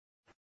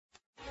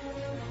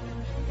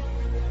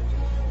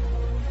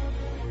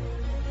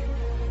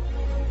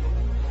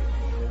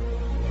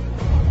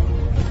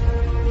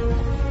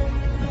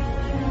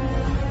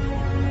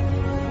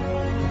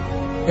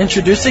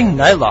Introducing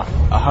Nightlock,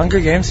 a Hunger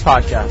Games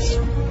podcast.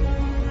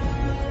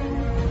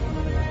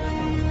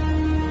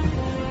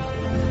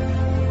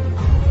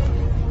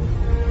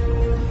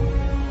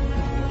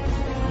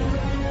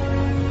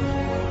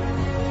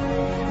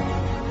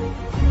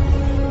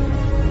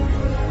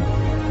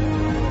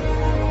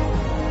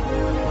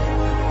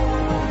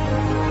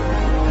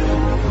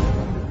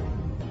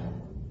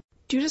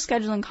 Due to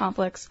scheduling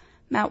conflicts,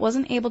 Matt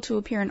wasn't able to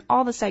appear in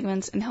all the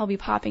segments, and he'll be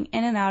popping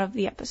in and out of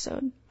the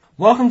episode.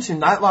 Welcome to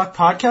Nightlock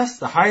Podcast,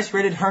 the highest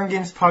rated Hunger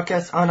Games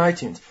podcast on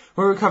iTunes,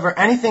 where we cover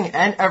anything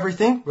and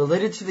everything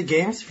related to the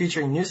games,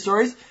 featuring news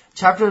stories,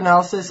 chapter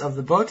analysis of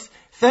the books,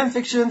 fan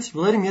fictions,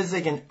 related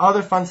music, and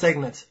other fun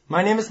segments.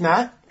 My name is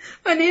Matt.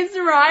 My name's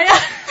Mariah.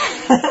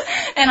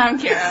 And I'm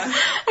Kara.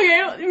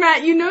 Okay,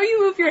 Matt, you know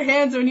you move your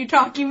hands when you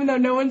talk even though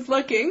no one's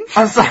looking.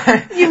 I'm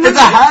sorry. It's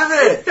a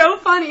habit. It's so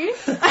funny.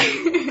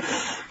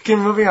 Okay,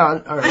 moving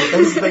on. All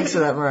right, thanks for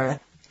that, Mariah.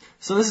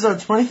 So this is our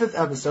 25th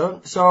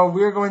episode, so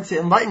we are going to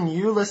enlighten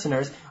you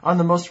listeners on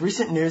the most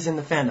recent news in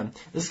the fandom,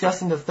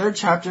 discussing the third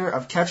chapter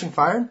of Catching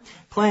Fire,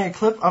 playing a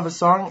clip of a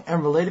song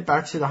and relate it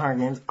back to the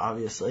Hunger Games,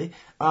 obviously,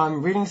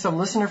 reading some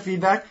listener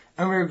feedback,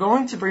 and we're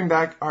going to bring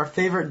back our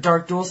favorite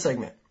Dark Duel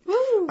segment.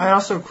 Woo. And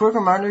also a quick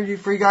reminder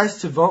for you guys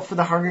to vote for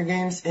the Hunger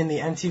Games in the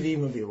MTV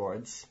Movie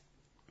Awards.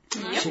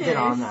 You should get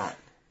on that.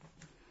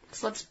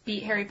 So let's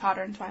beat Harry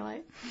Potter and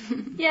Twilight.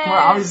 Yay. We're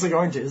obviously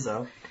going to,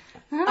 so.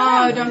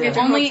 Oh, don't get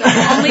your only hopes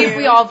up. only if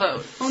we all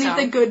vote. Only if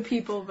the good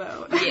people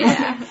vote.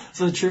 Yeah.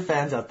 So the true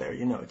fans out there,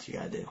 you know what you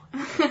gotta do.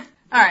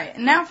 Alright,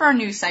 and now for our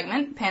news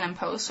segment, Pan and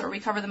Post, where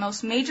we cover the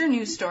most major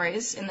news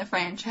stories in the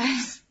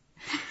franchise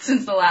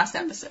since the last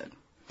episode.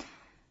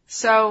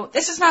 So,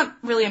 this is not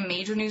really a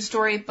major news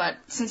story, but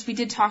since we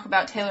did talk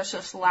about Taylor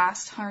Swift's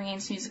last Hunger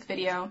Games music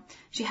video,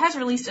 she has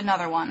released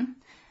another one,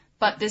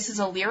 but this is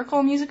a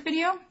lyrical music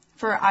video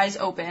for Eyes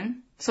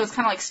Open. So it's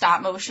kind of like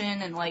stop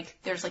motion, and like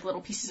there's like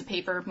little pieces of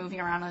paper moving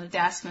around on a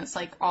desk, and it's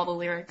like all the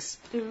lyrics.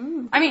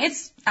 Ooh. I mean,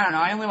 I don't know,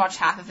 I only watched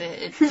half of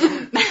it.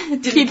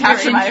 It didn't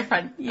capture my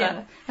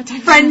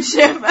attention.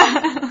 Friendship.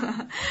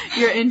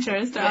 Your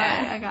interest. Yeah.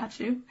 Alright, I got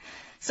you.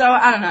 So,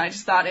 I don't know, I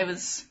just thought it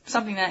was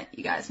something that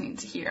you guys need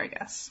to hear, I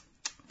guess.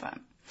 But,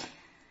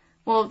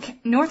 well,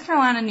 North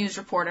Carolina news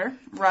reporter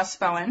Russ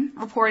Bowen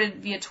reported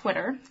via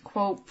Twitter,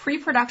 quote,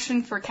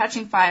 pre-production for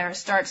Catching Fire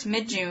starts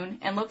mid-June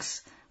and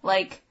looks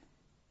like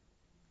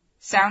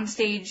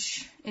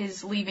Soundstage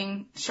is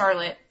leaving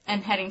Charlotte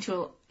and heading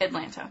to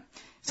Atlanta.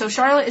 So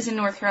Charlotte is in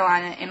North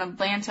Carolina and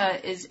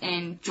Atlanta is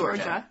in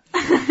Georgia.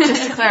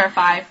 Just to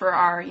clarify for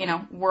our,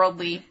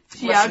 worldly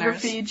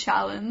Geography listeners.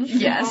 challenge.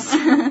 Yes.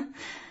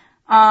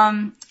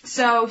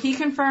 So he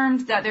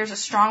confirmed that there's a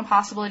strong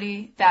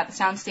possibility that the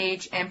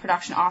soundstage and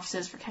production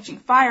offices for Catching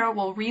Fire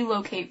will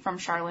relocate from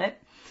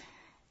Charlotte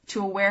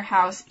to a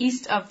warehouse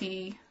east of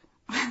the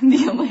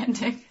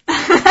Atlantic.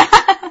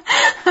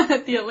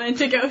 The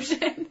Atlantic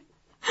Ocean.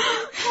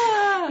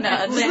 No,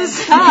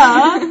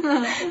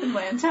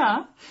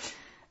 Atlanta.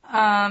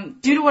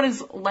 Due to what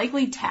is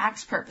likely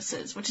tax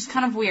purposes, which is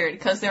kind of weird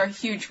because they're a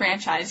huge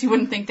franchise. You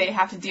wouldn't think they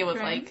have to deal with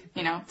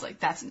it's like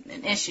that's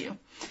an issue.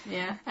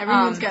 Yeah,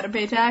 everyone's got to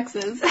pay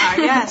taxes.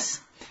 Yes.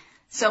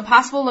 So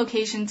possible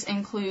locations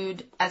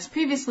include, as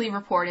previously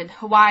reported,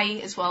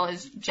 Hawaii as well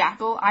as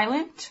Jackal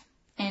Island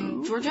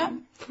in Georgia.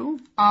 Cool.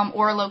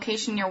 Or a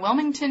location near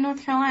Wilmington,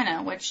 North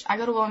Carolina, which I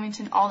go to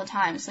Wilmington all the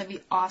time, so that'd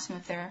be awesome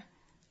if they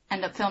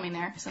end up filming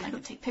there, because then I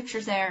could take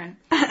pictures there and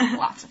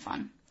lots of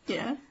fun.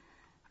 Yeah.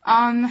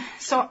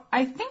 So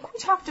I think we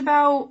talked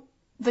about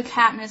the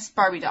Katniss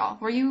Barbie doll.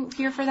 Were you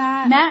here for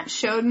that? Matt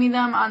showed me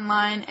them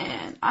online,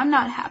 and I'm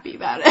not happy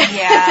about it.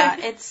 Yeah,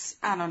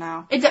 I don't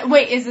know.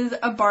 Wait, is this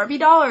a Barbie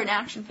doll or an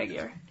action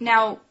figure?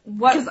 Now,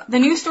 the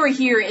news story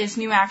here is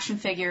new action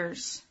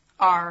figures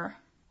are,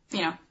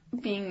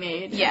 being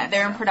made. Yeah,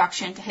 they're in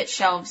production to hit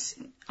shelves,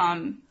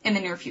 in the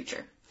near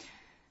future.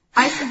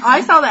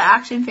 I saw the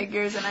action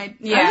figures, and I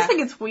just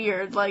think it's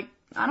weird. Like,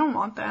 I don't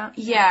want that.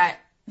 Yeah.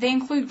 They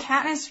include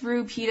Katniss,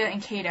 Rue, Peeta,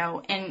 and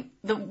Kato, and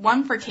the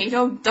one for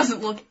Kato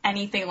doesn't look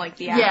anything like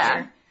the actor.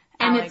 Yeah,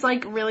 and it's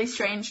like really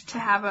strange to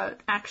have an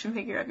action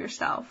figure of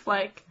yourself.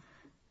 Like,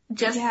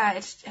 just I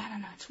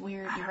don't know, it's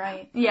weird. You're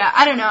right. Yeah,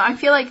 I don't know. I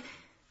feel like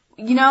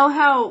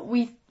how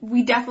we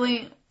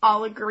definitely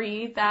all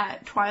agree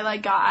that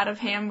Twilight got out of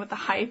hand with the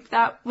hype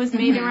that was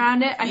made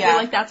around it. I feel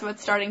like that's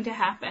what's starting to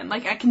happen.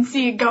 Like, I can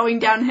see it going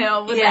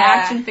downhill with the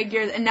action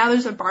figures, and now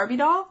there's a Barbie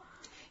doll.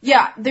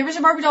 Yeah, there was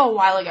a Barbie doll a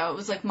while ago. It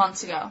was like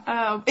months ago.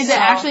 Oh, is it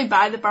actually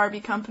by the Barbie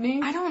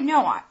company? I don't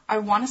know. I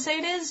want to say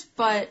it is,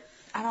 but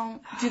I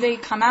don't. Do they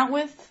come out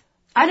with?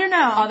 I don't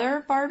know.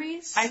 Other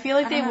Barbies? I feel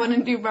like they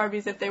wouldn't do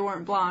Barbies if they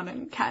weren't blonde,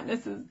 and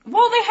Katniss is.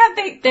 Well, they have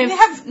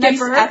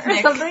nice ethnic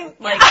or something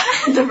like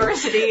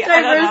diversity.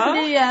 I don't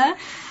know. Yeah.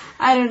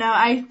 I don't know.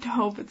 I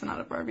hope it's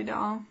not a Barbie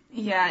doll.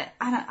 Yeah,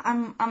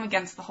 I'm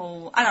against the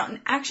whole.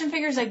 Action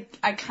figures. I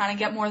kind of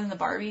get more than the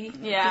Barbie.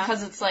 Yeah.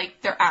 Because it's like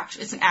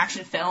it's an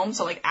action film,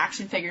 so like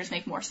action figures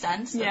make more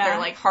sense. Yeah. They're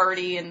like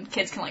hardy and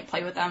kids can like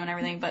play with them and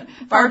everything. But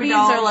Barbie Barbies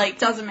dolls are like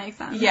doesn't make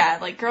sense. Yeah,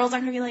 like girls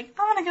aren't gonna be like,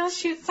 I want to go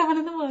shoot someone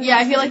in the woods. Yeah,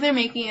 I feel like they're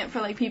making it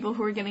for like people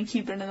who are gonna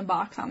keep it in a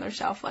box on their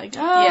shelf. Like,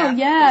 those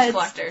it's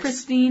collectors.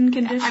 pristine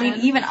condition. I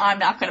mean, even I'm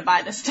not gonna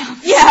buy this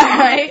stuff. Yeah,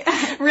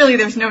 right. Really,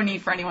 there's no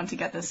need for anyone to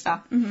get this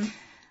stuff.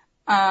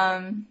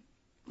 Mm-hmm.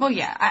 Well,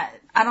 yeah,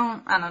 I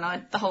don't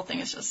know. The whole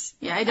thing is just.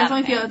 Yeah, I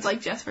definitely feel it's like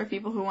just for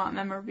people who want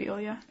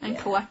memorabilia and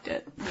collect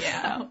it.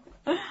 Yeah.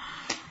 So.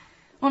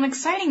 Well, an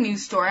exciting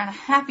news story on a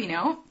happy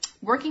note.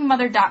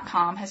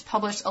 WorkingMother.com has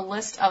published a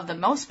list of the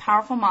most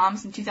powerful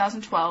moms in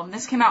 2012, and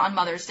this came out on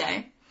Mother's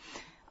Day.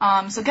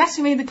 So guess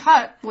who made the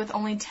cut with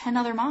only 10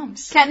 other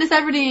moms? Katniss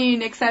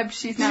Everdeen, except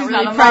she's not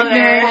really not a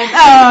pregnant. mother.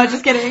 Oh,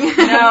 just kidding.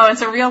 No,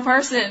 it's a real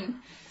person.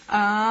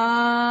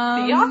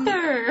 The The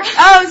author.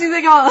 Oh, she's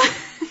like all.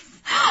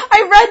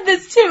 I read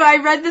this too. I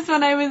read this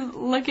when I was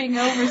looking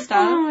over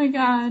stuff. Oh my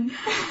god.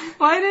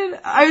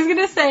 I was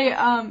gonna say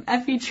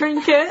Effie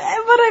Trinket, but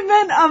I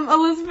meant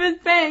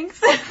Elizabeth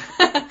Banks.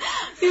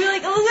 You'd be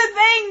like, Elizabeth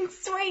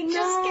Banks. Wait,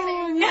 just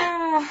kidding.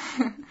 Yeah.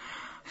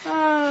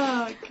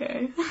 Oh,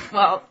 okay.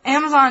 Well,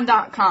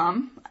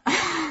 Amazon.com.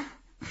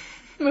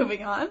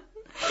 Moving on.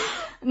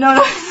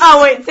 No. Oh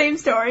wait, same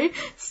story.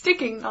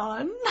 Sticking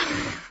on.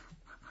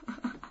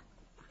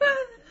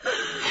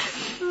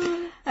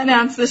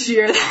 Announced this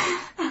year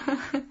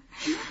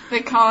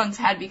that Collins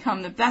had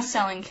become the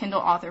best-selling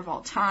Kindle author of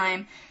all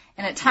time,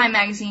 and that Time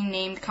magazine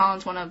named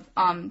Collins one of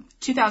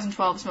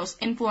 2012's most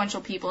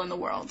influential people in the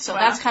world. So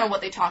that's kind of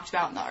what they talked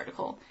about in the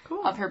article,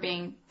 of her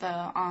being the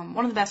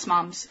one of the best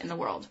moms in the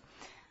world.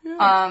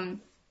 Yeah.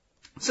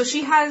 So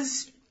she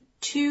has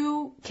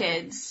 2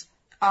 kids,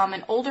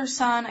 an older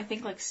son, I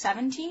think like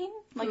 17,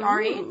 like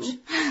our age.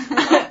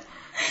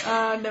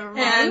 Never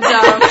mind.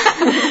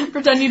 And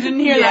pretend you didn't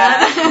hear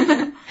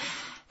that.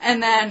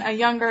 And then a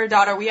younger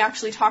daughter. We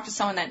actually talked to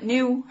someone that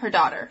knew her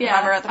daughter. Yeah,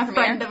 remember at the premiere?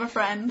 A friend of a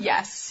friend.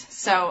 Yes.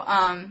 So,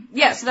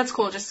 so that's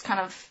cool, just kind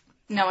of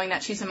knowing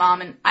that she's a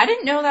mom. And I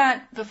didn't know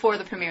that before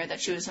the premiere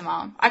that she was a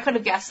mom. I could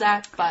have guessed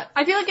that, but...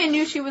 I feel like I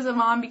knew she was a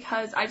mom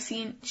because I've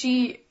seen...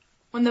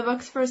 When the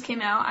books first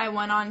came out, I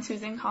went on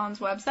Susan Collins'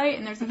 website,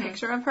 and there's a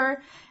picture of her.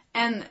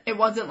 And it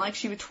wasn't like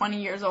she was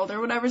 20 years old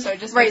or whatever, so I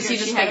just figured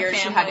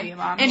she had to be a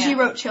mom. And she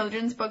wrote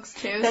children's books,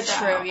 too. That's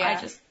true, yeah.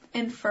 I just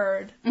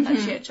inferred that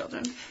she had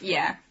children.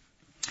 Yeah.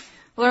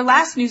 Well, our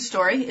last news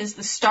story is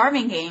The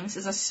Starving Games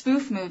is a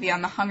spoof movie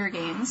on the Hunger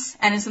Games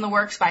and is in the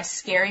works by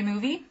Scary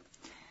Movie.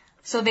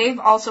 So they've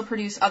also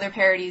produced other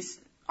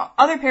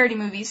parody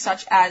movies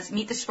such as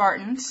Meet the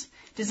Spartans,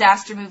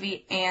 Disaster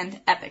Movie, and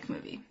Epic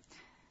Movie.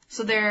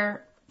 So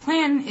their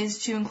plan is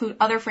to include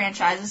other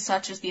franchises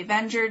such as the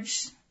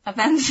Avengers,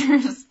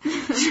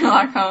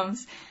 Sherlock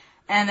Holmes,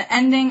 and the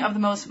ending of the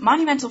most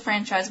monumental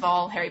franchise of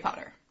all, Harry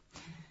Potter.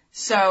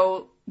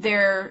 So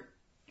they're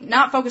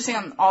not focusing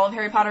on all of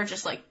Harry Potter,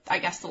 just like, I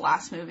guess, the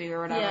last movie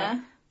or whatever. Yeah.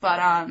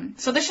 But,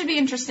 so this should be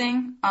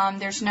interesting.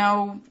 There's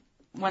no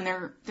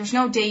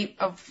date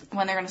of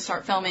when they're going to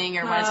start filming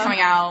or when it's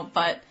coming out,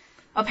 but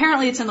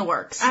apparently it's in the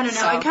works. I don't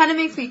know. So. It kind of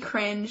makes me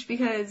cringe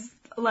because,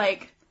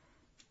 like,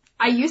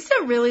 I used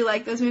to really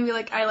like those movies.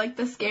 Like, I liked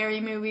the scary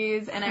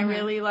movies, and I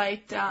really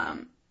liked,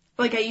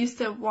 like, I used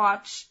to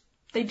watch...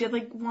 They did,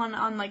 like, one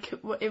on, like,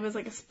 it was,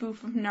 like, a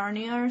spoof of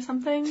Narnia or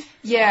something.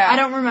 Yeah. I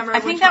don't remember I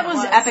think that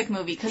was Epic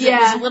Movie, because it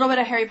was a little bit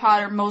of Harry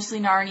Potter,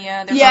 mostly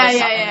Narnia. There's other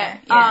stuff in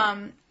there. Yeah.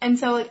 And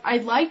so, like, I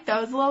liked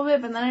those a little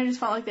bit, but then I just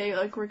felt like they,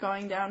 like, were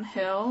going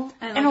downhill.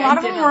 And a lot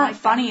of them weren't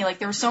funny. Like,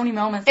 there were so many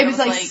moments that it was,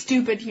 like,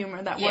 stupid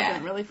humor that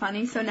wasn't really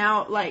funny. So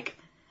now, like,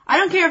 I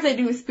don't care if they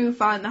do a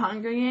spoof on the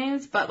Hunger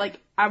Games, but, like,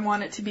 I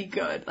want it to be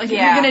good. Like, if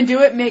you're gonna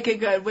do it, make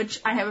it good,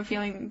 which I have a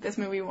feeling this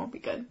movie won't be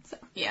good, so.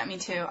 Yeah, me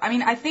too. I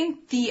mean, I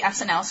think the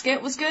SNL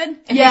skit was good.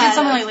 If they did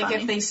something like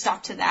if they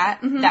stuck to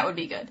that, that would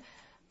be good.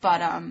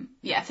 But,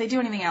 if they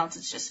do anything else,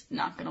 it's just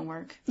not gonna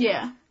work.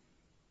 Yeah.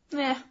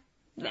 Yeah.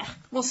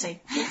 We'll see.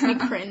 Makes me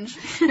cringe.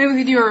 Maybe we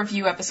could do a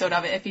review episode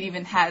of it if it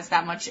even has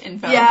that much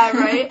info. Yeah,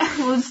 right?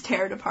 We'll just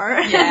tear it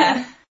apart.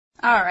 Yeah.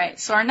 Alright,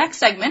 so our next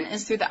segment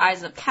is Through the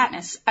Eyes of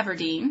Katniss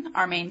Everdeen,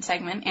 our main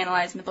segment,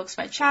 analyzing the books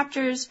by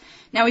chapters.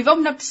 Now, we've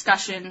opened up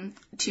discussion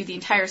to the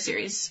entire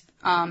series,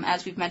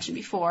 as we've mentioned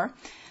before.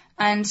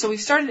 And so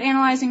we've started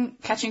analyzing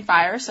Catching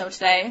Fire, so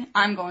today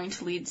I'm going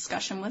to lead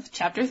discussion with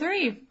Chapter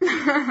 3.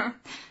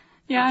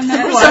 Yeah, I know.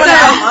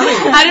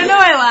 I don't know,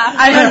 I laughed.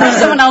 I didn't know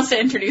someone else to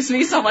introduce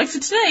me, so I'm like, so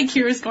today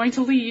Kira's going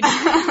to lead.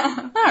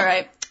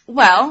 Alright.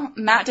 Well,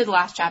 Matt did the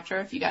last chapter,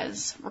 if you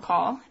guys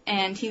recall,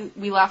 and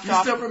we left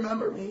off... You still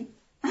remember me?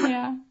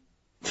 Yeah.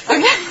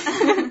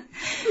 Okay.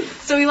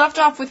 So we left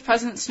off with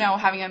President Snow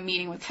having a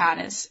meeting with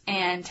Katniss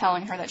and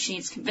telling her that she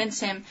needs to convince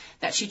him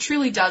that she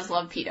truly does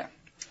love Peeta.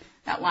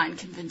 That line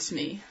convinced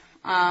me.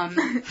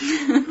 And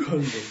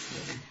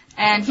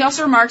he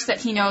also remarks that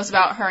he knows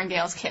about her and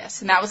Gale's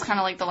kiss, and that was kind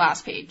of like the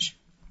last page.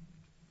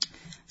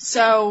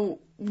 So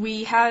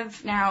we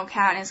have now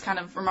Katniss kind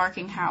of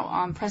remarking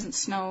how President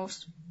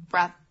Snow's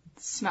breath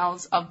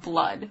smells of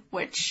blood,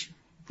 which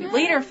we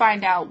later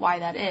find out why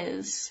that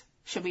is.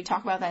 Should we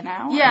talk about that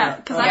now? Yeah,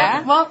 because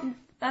I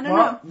don't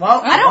know.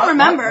 Well, I don't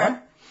remember.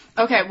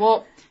 What? Okay,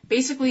 well,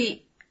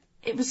 basically,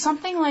 it was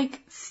something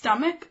like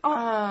stomach.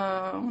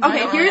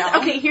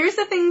 Here's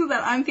the thing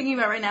that I'm thinking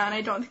about right now, and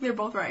I don't think they're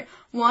both right.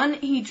 One,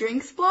 he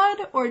drinks blood,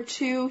 or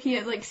two, he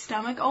has like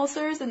stomach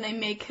ulcers, and they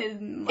make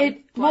him.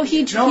 Like,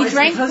 he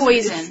drank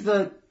poison. It's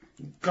the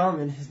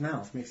gum in his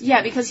mouth makes it.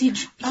 Yeah, because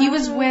he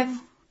was with.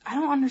 I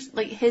don't understand,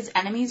 like, his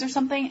enemies or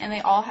something, and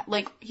they all,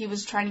 like, he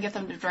was trying to get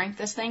them to drink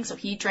this thing, so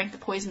he drank the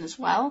poison as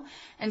well.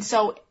 And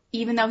so,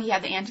 even though he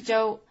had the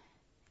antidote,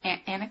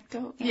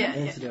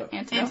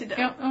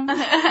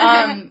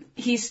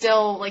 he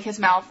still, like, his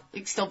mouth,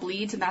 like, still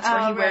bleeds, and that's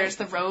where he wears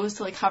the rose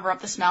to, like, cover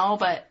up the smell,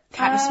 but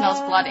Katniss smells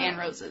blood and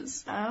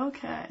roses.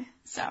 Okay.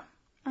 So.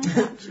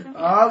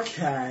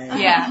 Okay.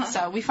 Yeah,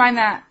 so we find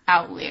that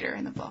out later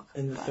in the book.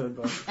 In the third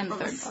book. In the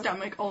third book.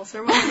 Stomach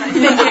ulcer, what was I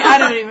thinking? I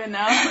don't even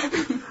know.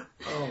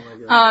 Oh my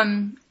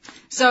god.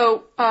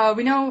 So,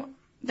 we know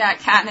that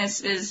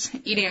Katniss is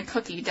eating a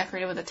cookie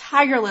decorated with a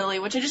tiger lily,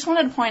 which I just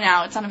wanted to point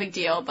out, it's not a big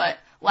deal, but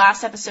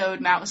last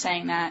episode Matt was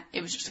saying that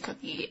it was just a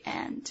cookie,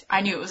 and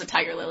I knew it was a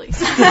tiger lily,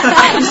 so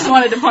I just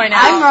wanted to point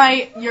out. I'm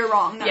right, you're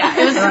wrong. No.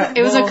 Yeah,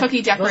 it was a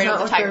cookie decorated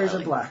with a tiger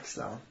lily. Are black,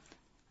 so.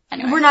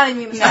 Anyway. We're not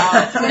even we're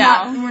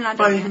not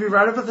Fine, you can be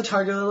right about the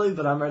tiger lily,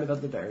 but I'm right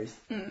about the berries.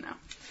 No.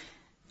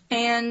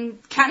 And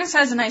Katniss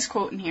has a nice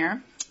quote in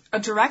here. A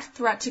direct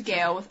threat to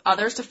Gale with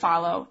others to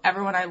follow,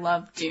 everyone I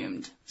love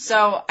doomed.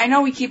 So, I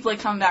know we keep, like,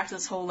 coming back to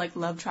this whole, like,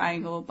 love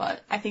triangle,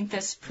 but I think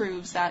this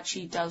proves that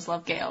she does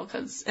love Gale,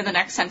 because in the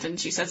next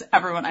sentence she says,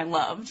 everyone I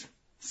loved.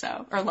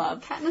 So, or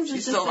love. Katniss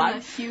is just in a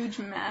huge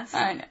mess.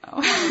 I know.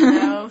 Oh,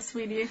 no,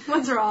 sweetie.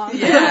 What's wrong?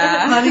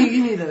 Yeah. Honey,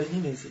 you need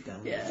to sit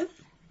down. Yeah.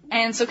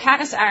 And so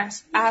Katniss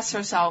asks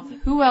herself,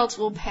 who else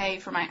will pay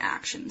for my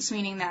actions?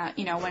 Meaning that,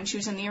 you know, when she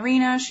was in the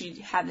arena, she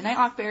had the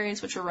Nightlock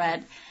berries, which are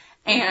red.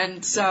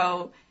 And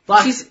so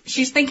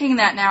she's thinking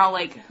that now,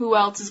 like, who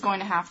else is going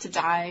to have to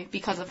die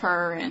because of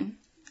her? And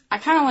I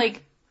kind of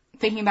like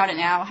thinking about it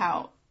now,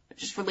 how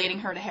just relating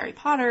her to Harry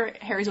Potter.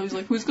 Harry's always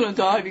like, who's going to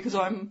die because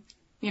I'm,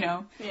 you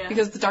know,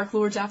 because the Dark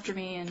Lord's after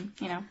me, and,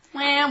 you know.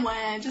 Wham.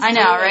 Just I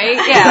know, right?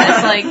 Yeah,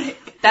 it's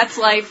like, that's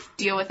life,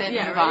 deal with it,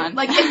 move on.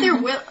 Like, if there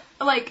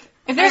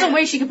if there's a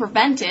way she could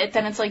prevent it,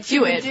 then it's like,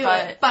 do it.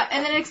 But,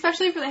 and then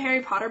especially for the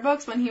Harry Potter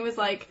books, when he was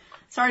like,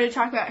 sorry to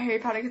talk about Harry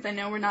Potter because I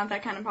know we're not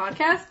that kind of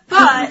podcast,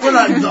 but. We're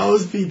not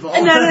those people.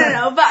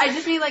 No, but I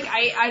just mean, like,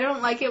 I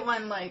don't like it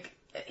when, like,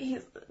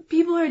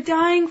 people are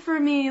dying for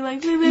me,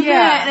 like, blah, blah, blah,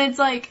 and it's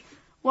like,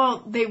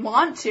 well, they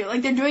want to,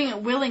 like, they're doing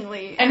it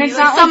willingly. And it's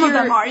like, not some like of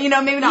them are, you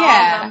know, maybe not all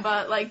of them,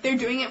 but, like, they're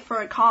doing it for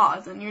a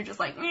cause, and you're just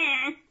like,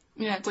 meh.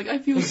 Yeah, it's like, I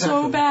feel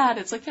so bad.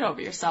 It's like, get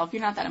over yourself.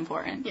 You're not that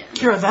important. Yeah.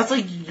 Kira, that's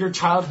like your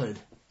childhood.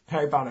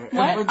 Harry Potter.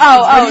 What?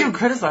 Why do you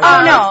criticize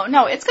that?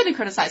 No, it's good to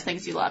criticize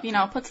things you love. You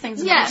know, puts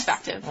things in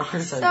perspective. I'll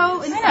criticize so,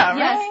 I know, right?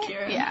 Yes,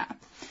 Kira. Yeah.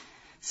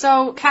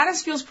 So,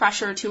 Katniss feels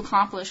pressure to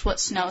accomplish what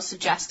Snow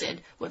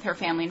suggested with her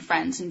family and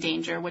friends in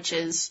danger, which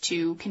is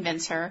to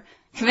convince him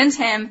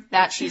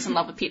that she's in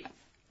love with Peeta.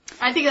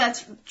 I think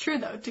that's true,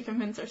 though, to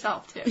convince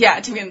herself, too. Yeah,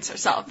 to convince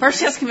herself. First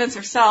she has to convince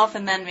herself,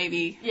 and then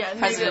maybe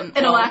President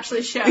it'll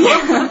actually show.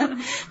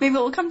 Maybe it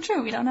will come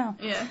true, we don't know.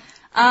 Yeah.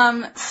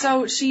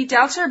 So she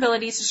doubts her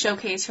abilities to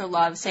showcase her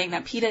love, saying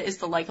that Peeta is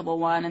the likable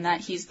one, and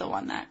that he's the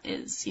one that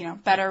is, you know,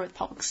 better with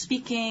public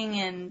speaking,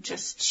 and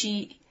just,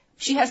 she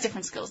has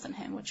different skills than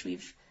him, which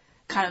we've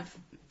kind of,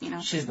 you know.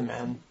 She's the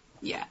man.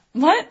 Yeah.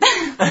 What?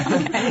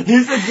 Okay.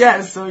 You said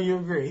yes, so you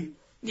agree.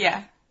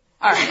 Yeah.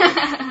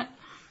 Alright.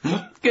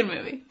 Good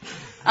movie.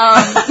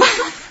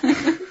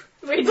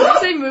 Wait, did you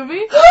say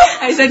movie?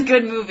 I said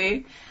good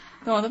movie.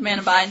 The one with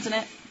Amanda Bynes in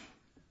it.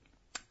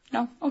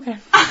 No? Okay.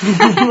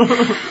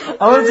 I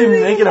was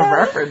even making a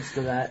reference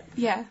to that.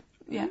 Yeah.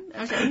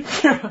 Okay.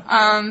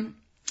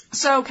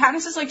 So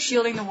Katniss is like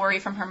shielding the worry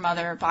from her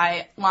mother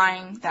by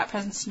lying that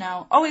President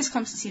Snow always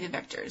comes to see the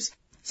victors.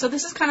 So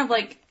this is kind of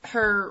like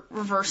her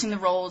reversing the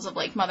roles of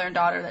like mother and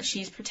daughter, that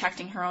she's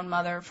protecting her own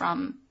mother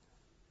from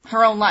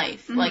her own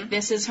life. Mm-hmm. Like,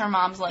 this is her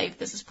mom's life,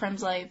 this is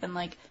Prim's life, and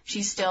like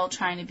she's still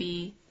trying to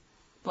be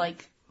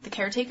like the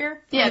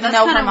caretaker. Yeah, even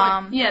though her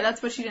mom.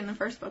 That's what she did in the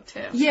first book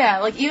too. Yeah,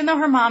 like even though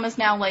her mom is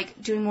now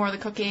like doing more of the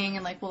cooking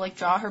and like will like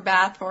draw her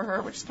bath for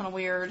her, which is kind of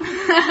weird.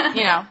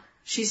 You know,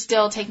 she's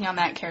still taking on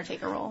that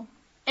caretaker role.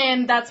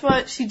 And that's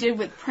what she did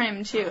with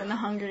Prim too in the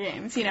Hunger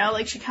Games. You know,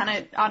 like she kind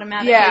of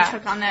automatically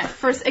took on that.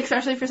 First,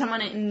 especially for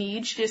someone in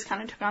need, she just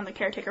kind of took on the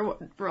caretaker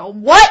role.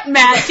 What,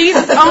 Matt?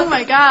 Jesus! Oh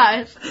my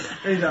gosh.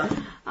 Are you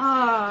done?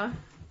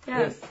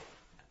 Yes.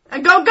 Go!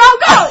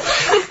 I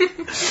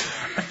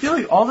feel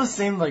like all the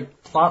same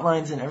like plot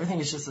lines and everything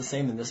is just the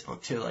same in this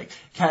book too. Like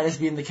Katniss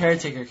being the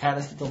caretaker,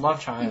 Katniss with the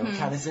love triangle,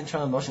 Katniss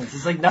internal emotions.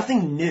 It's like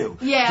nothing new.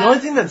 Yeah. The only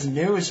thing that's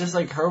new is just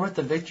like her with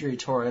the victory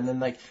tour, and then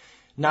like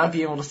not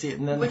be able to see it,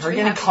 and then Which her we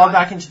getting have to called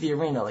watch. back into the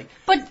arena. Like,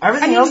 But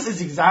everything else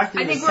is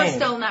exactly I the think same. we're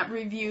still in that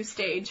review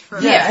stage for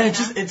Yeah, it,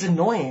 and it's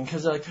annoying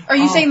because like. Are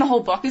you saying the whole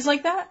book is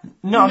like that?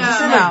 No, I'm just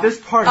saying No. like this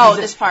part. Oh, 'cause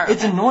this part,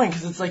 It's okay. annoying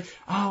because it's like,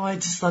 oh, I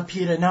just love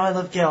Peeta, now I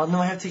love Gale,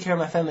 now I have to take care of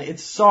my family.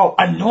 It's so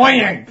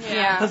annoying.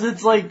 Yeah. Because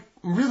it's like,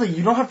 really,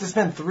 you don't have to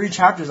spend 3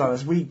 chapters on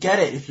this. We get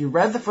it. If you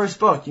read the first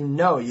book, you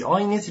know. All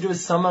you need to do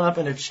is sum it up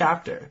in a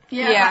chapter.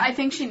 Yeah, Yeah. but I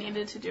think she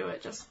needed to do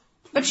it just.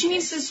 But she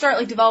needs to start,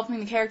 like, developing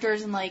the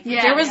characters and, like,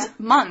 Yeah, there was yeah.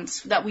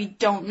 months that we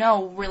don't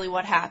know really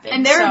what happened.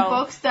 And there so, are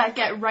books that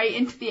get right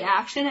into the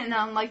action, and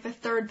on, like, the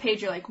 3rd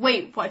page, you're like,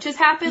 wait, what just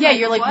happened? Yeah,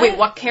 you're like, what? wait,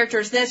 what character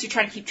is this? You're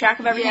trying to keep track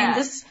of everything.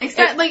 Yeah.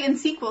 Except, like, in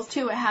sequels,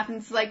 too, it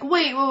happens, like,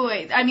 wait.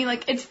 I mean,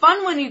 like, it's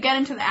fun when you get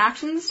into the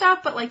action and stuff,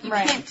 but, like, you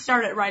Right. can't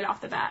start it right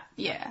off the bat.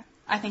 Yeah.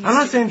 I think I'm it's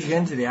not saying to get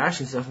into the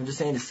action stuff. I'm just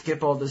saying to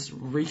skip all this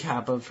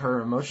recap of her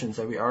emotions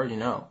that we already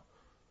know.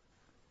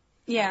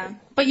 Yeah.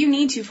 But you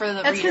need to for the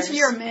That's readers. because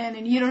you're a man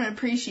and you don't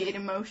appreciate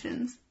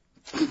emotions.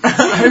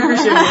 I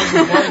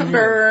appreciate it.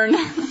 Burn.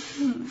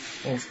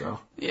 Thanks,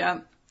 girl.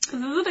 Yeah.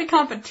 Because isn't it a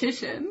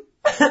competition?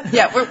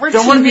 Yeah, we're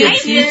Don't wanna be a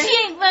teammates team- here.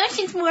 appreciate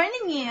emotions more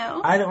than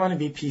you. I don't want to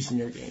be peace in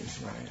your games,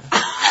 Mariah.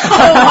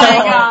 Oh my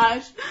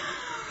gosh.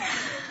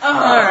 All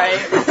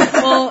right.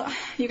 Well,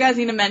 you guys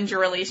need to mend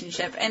your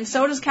relationship, and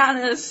so does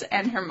Katniss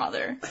and her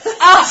mother. Really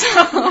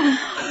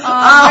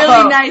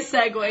nice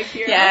segue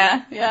here.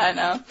 Yeah, I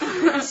know.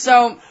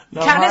 So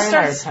No, Katniss Mariah and I are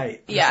starts.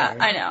 tight. I'm Yeah, sorry.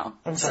 I know.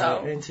 I'm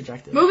sorry, I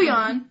interjected. Moving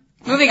on.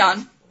 Moving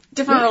on.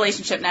 Different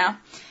relationship now.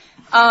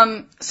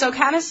 So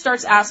Katniss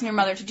starts asking her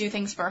mother to do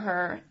things for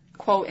her,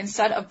 quote,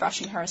 instead of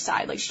brushing her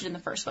aside like she did in the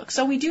first book.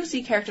 So we do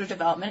see character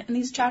development, and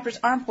these chapters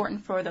are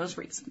important for those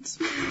reasons.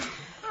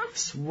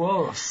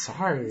 Whoa,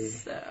 sorry.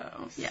 So,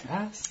 yeah.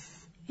 Yes.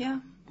 Yeah,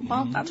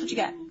 well, that's what you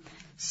get.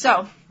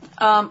 So,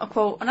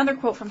 another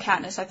quote from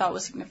Katniss I thought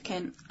was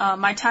significant.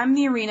 My time in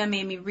the arena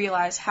made me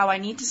realize how I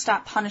need to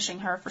stop punishing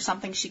her for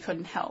something she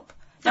couldn't help.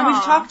 Now, we've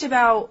Aw. talked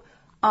about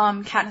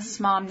Katniss's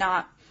mom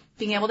not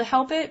being able to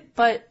help it,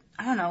 but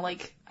I don't know,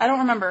 like, I don't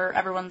remember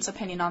everyone's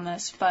opinion on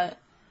this, but...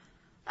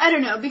 I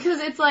don't know, because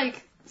it's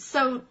like,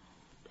 so,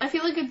 I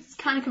feel like it's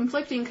kind of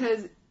conflicting,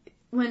 because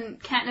when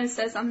Katniss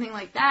says something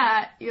like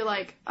that, you're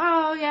like,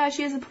 oh yeah,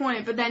 she has a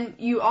point, but then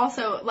you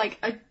also, like,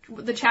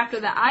 the chapter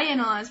that I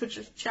analyzed, which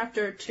is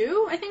chapter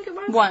 2, I think it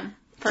was?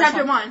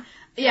 Chapter 1.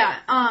 Yeah,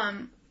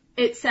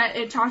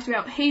 it talked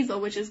about Hazel,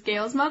 which is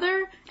Gale's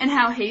mother, and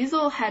how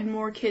Hazel had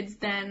more kids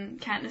than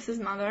Katniss's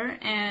mother,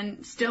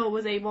 and still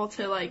was able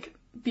to, like,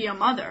 be a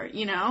mother,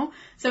 you know?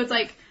 So it's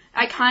like,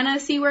 I kind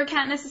of see where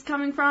Katniss is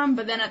coming from,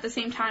 but then at the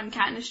same time,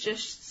 Katniss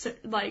just,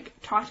 like,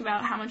 talked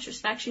about how much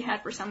respect she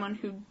had for someone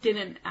who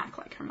didn't act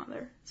like her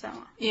mother. So,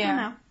 Yeah. I don't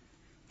know.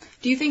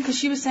 Do you think, because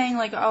she was saying,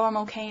 like, oh, I'm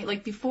okay,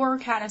 like, before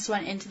Katniss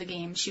went into the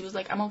game, she was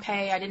like, I'm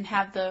okay, I didn't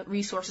have the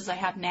resources I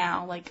have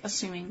now, like,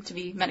 assuming to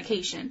be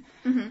medication.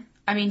 Mm-hmm.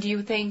 I mean, do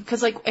you think,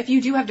 because, like, if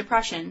you do have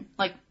depression,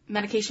 like,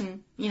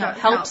 medication, you know, That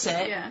helps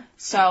helps, it. yeah.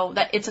 So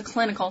that it's a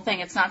clinical thing.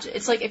 It's not,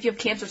 it's like if you have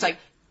cancer, it's like,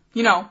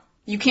 you know,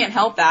 you can't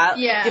help that.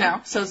 Yeah. You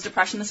know, so is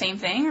depression the same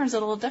thing, or is it a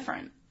little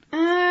different?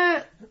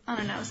 I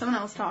don't know. Someone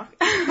else talk.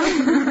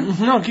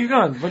 No, keep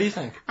going. What do you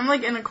think? I'm,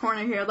 like, in a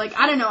corner here. Like,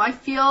 I don't know. I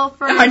feel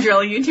for... Am I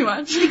drilling you too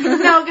much?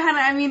 No, kind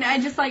of. I mean, I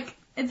just, like,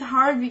 it's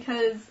hard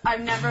because I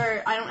don't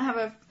have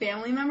a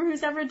family member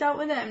who's ever dealt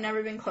with it. I've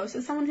never been close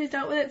to someone who's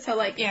dealt with it. So,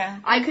 like, Yeah.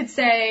 I could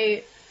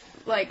say,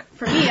 like,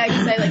 for me, I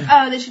could say, like,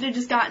 oh, they should have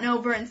just gotten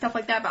over it and stuff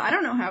like that, but I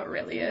don't know how it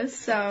really is,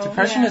 so.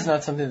 Depression Yeah. is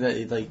not something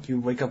that, like, you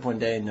wake up one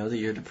day and know that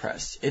you're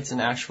depressed. It's an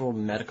actual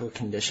medical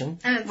condition.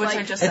 And it's Which like,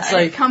 I just It's said.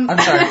 like, come-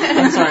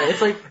 I'm sorry.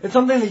 It's like, it's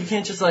something that you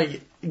can't just,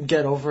 like,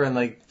 get over and,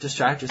 like,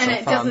 distract yourself and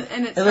it from. doesn't,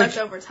 and it like, starts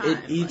over time. It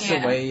eats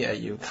Yeah. away at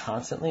you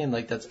constantly, and,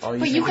 like, that's all you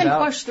But think you can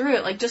about. push through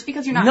it. Like, just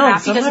because you're not No, happy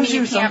doesn't sometimes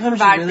mean you can't sometimes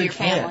provide really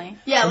for your can't. family.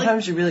 Yeah, like-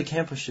 Sometimes you really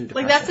can't push through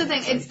depression. Like, that's the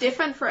thing. like- It's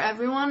different for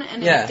everyone,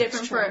 and Yeah, it's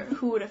different it's for true.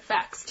 who it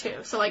affects, too.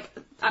 So, like,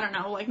 I don't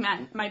know, like,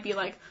 Matt might be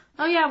like,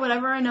 oh, yeah,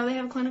 whatever, I know they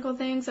have a clinical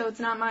thing, so it's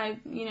not my,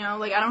 you know,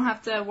 like, I don't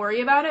have to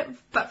worry about it.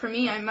 But for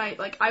me,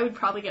 I would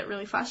probably get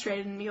really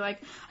frustrated and be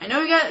like, I know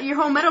you got your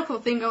whole medical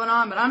thing going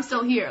on, but I'm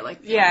still here. Like,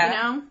 Yeah. you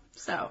know?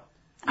 So,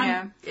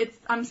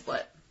 I'm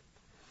split.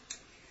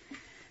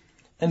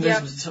 And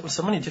there's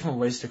so many different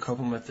ways to cope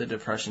with the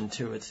depression,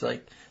 too. It's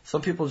like,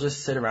 some people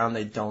just sit around,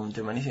 they don't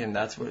do anything, and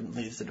that's what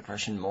leads to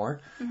depression more.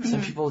 Mm-hmm.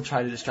 Some people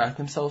try to distract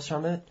themselves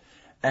from it,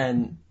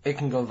 and it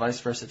can go vice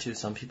versa, too.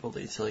 Some people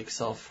lead to, like,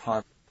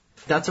 self-harm.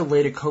 That's a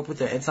way to cope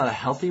with it. It's not a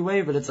healthy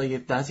way, but it's like,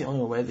 if that's the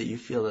only way that you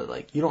feel that,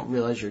 like, you don't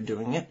realize you're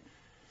doing it.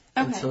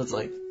 Okay. Until it's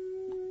like,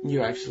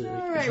 you actually,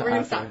 like, Alright, it's we're gonna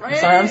out stop, there.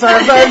 right? I'm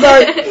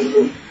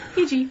sorry.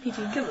 PG.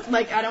 Because,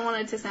 like, I don't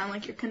want it to sound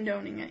like you're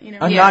condoning it, you know?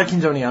 I'm Yeah. not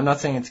condoning it. I'm not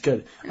saying it's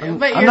good. But I'm you're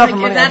not like,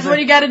 promoting if it. that's I'm what saying-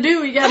 you gotta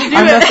do, you gotta do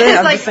I'm it. not saying, It's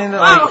I'm like, just saying that,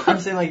 wow. like, I'm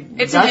saying, like,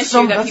 It's an that's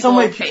issue that some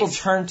way people people face.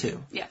 turn to.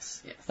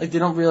 Yes. Like, they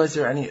don't realize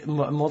there are any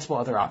multiple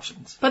other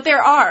options. But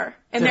there are.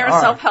 And there There are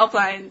are. self-help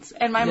lines.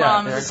 And my Yeah,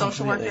 mom there is a are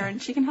social completely. worker,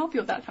 and she can help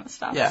you with that kind of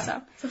stuff. Yeah.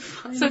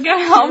 So get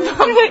help.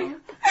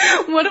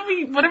 What are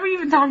we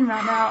even talking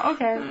about now?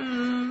 Okay.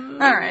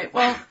 All right.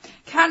 Well,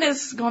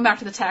 Katniss, going back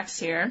to the text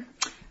here,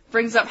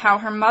 brings up how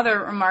her mother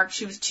remarked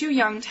she was too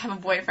young to have a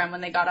boyfriend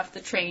when they got off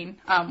the train,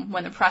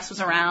 when the press was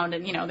around,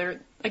 and,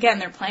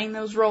 they're playing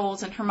those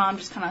roles, and her mom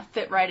just kind of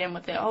fit right in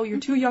with it. Oh, you're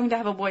too young to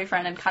have a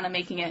boyfriend, and kind of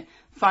making it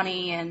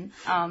funny and,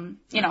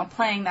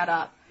 playing that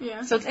up.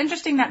 Yeah. So it's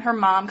interesting that her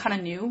mom kind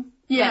of knew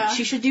that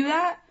she should do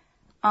that.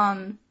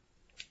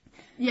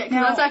 Yeah,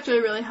 because that's actually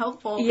really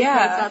helpful.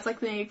 Because that's, like,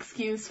 the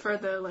excuse for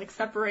the, like,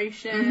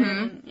 separation.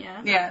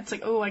 Mm-hmm. Yeah, it's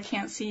like, oh, I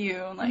can't see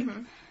you. Like,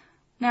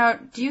 Now,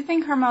 do you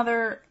think her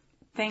mother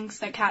thinks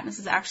that Katniss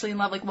is actually in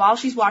love? Like, while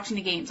she's watching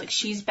the games, like,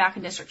 she's back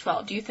in District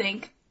 12. Do you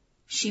think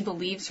she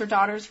believes her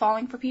daughter's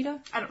falling for Peeta?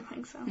 I don't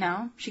think so.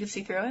 No? She can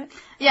see through it?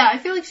 Yeah, I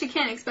feel like she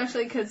can,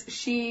 especially because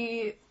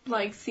she,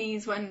 like,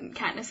 sees when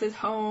Katniss is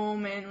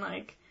home and,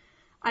 like,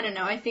 I don't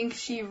know, I think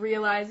she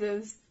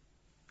realizes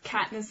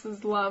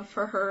Katniss's love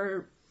for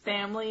her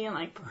family and,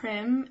 like,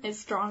 Prim is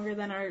stronger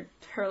than her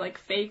like,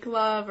 fake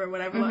love or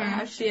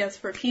whatever she has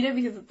for Peeta,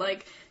 because it's,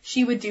 like,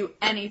 she would do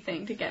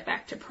anything to get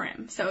back to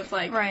Prim. So it's,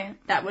 like,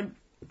 that would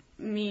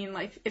mean,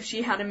 like, if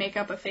she had to make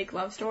up a fake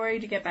love story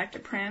to get back to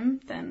Prim,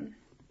 then...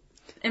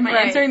 Am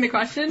I answering the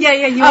question? Yeah,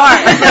 you are.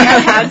 It's like I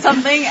had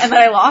something and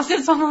then I lost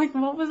it, so I'm like,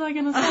 what was I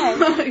going to say?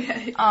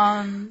 Okay.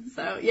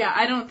 So, yeah,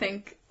 I don't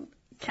think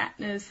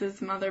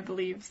Katniss's mother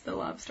believes the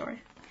love story.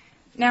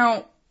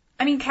 Now,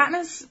 I mean,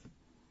 Katniss's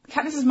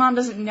mom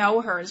doesn't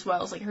know her as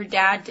well as, like, her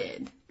dad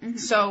did. Mm-hmm.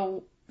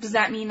 So, does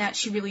that mean that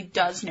she really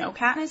does know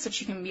Katniss? If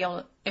she can be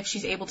able, if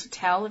she's able to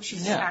tell if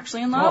she's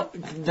actually in love?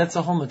 Well, that's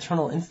a whole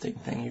maternal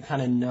instinct thing. You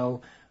kind of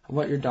know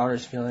what your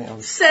daughter's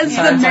feeling. Says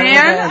the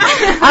man.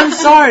 I'm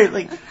sorry.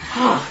 Like,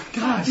 oh,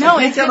 gosh. No,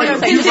 it's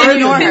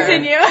Continue.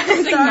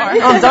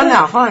 I'm done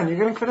now. Fine. You're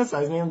going to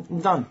criticize me. I'm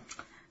done.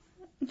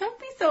 Don't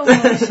be so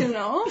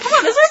emotional. Come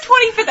on, this is our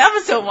 25th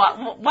episode.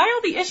 Why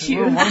all the issues?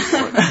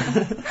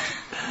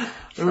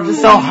 We were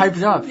just so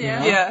hyped up.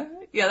 Yeah,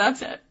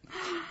 that's it.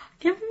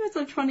 Can't believe it's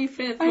our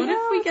 25th. What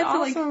if we get to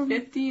like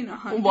 50 and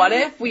 100? What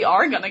if we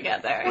are going to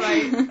get there?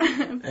 Right.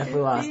 If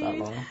we last that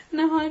long.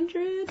 And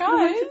 100.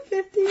 Guys.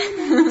 150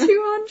 and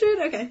 200.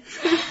 Okay.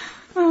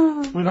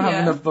 We don't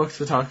have enough books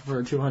to talk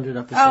for 200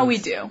 episodes. Oh, we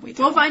do.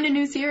 We'll find a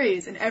new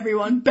series, and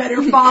everyone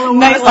better follow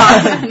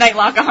us.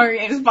 Nightlock, a Hunger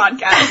Games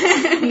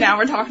podcast. Now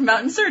we're talking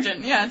about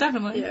Insurgent. Yeah,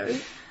 definitely. Yeah.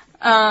 Right.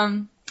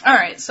 All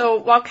right. So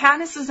while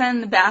Katniss is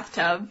in the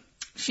bathtub,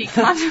 she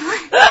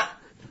contemplates.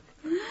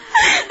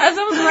 As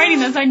I was writing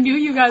this, I knew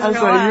you guys were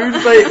going to laugh.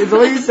 I'm sorry, the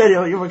way you said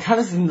it, you were kind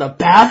of in the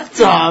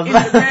bathtub. In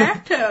the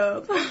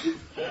bathtub.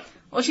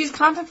 Well, she's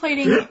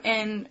contemplating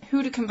in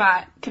who to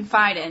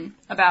confide in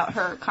about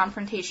her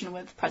confrontation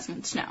with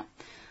President Snow.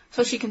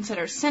 So she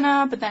considers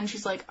Cinna, but then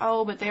she's like,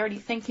 oh, but they already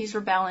think he's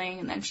rebelling.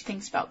 And then she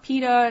thinks about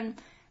Peeta,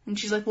 and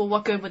she's like, well,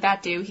 what good would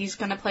that do? He's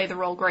going to play the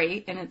role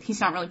great, and he's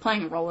not really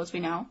playing a role, as we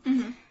know.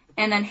 Mm-hmm.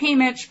 And then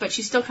Haymitch, but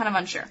she's still kind of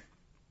unsure.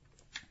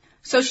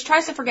 So she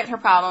tries to forget her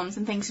problems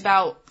and thinks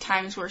about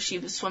times where she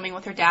was swimming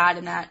with her dad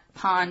in that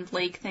pond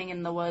lake thing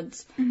in the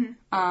woods.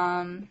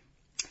 Mm-hmm.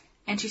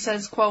 And she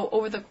says, quote,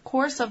 over the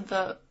course of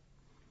the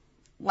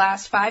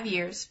last 5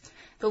 years,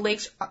 the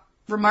lake's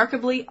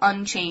remarkably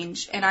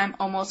unchanged, and I'm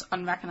almost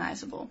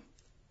unrecognizable.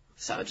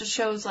 So it just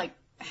shows, like,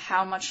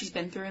 how much she's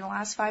been through in the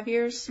last 5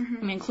 years. Mm-hmm. I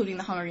mean, including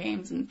the Hunger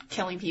Games and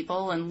killing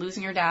people and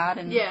losing her dad.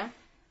 And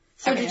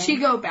So everything. Did she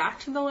go back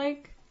to the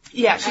lake?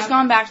 Yeah, she's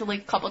gone back to the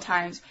lake a couple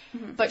times.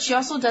 Mm-hmm. But she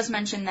also does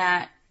mention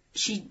that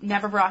she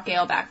never brought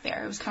Gale back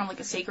there. It was kind of like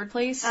a sacred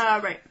place.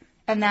 Right.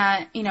 And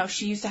that, you know,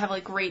 she used to have,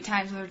 like, great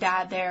times with her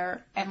dad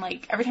there. And,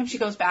 like, every time she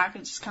goes back,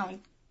 it's just kind of,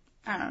 like,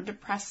 I don't know,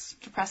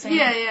 depressing.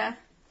 Yeah.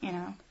 You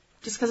know,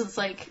 just because it's,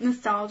 like...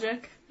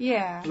 nostalgic.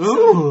 Yeah.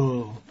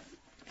 Ooh.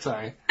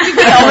 Sorry.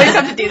 We always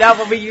have to do that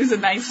when we use a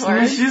nice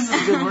word. She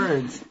uses good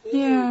words.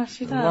 Yeah,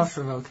 she does. I love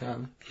her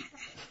vocab.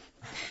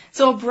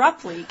 So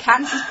abruptly,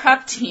 Katniss's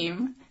prep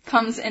team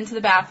comes into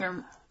the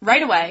bathroom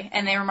right away,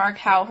 and they remark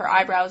how her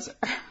eyebrows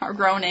are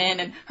grown in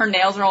and her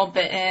nails are all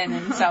bitten,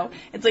 and so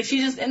it's like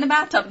she's just in the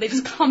bathtub. They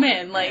just come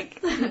in,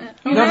 like, no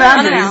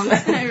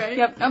boundaries. Right.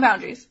 Yep, no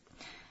boundaries.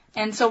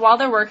 And so while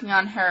they're working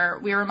on her,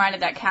 we're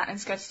reminded that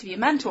Katniss gets to be a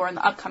mentor in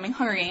the upcoming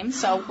Hunger Games,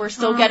 so we're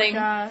still getting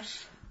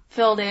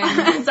filled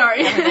in.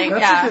 Sorry.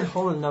 That's a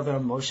whole another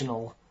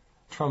emotional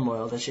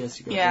turmoil that she has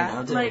to go through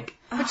now, too. Like,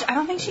 which I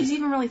don't think she's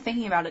even really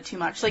thinking about it too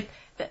much. Like,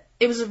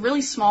 it was a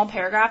really small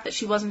paragraph that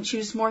she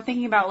was more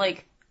thinking about,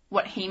 like,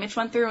 what Haymitch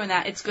went through, and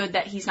that it's good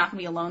that he's not going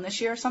to be alone this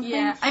year or something.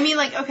 Yeah, I mean,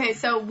 like, okay,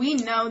 so we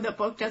know the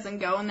book doesn't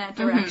go in that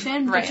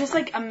direction, but just,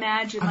 like,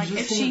 imagine, like,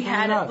 if she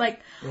had it,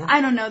 like,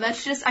 I don't know,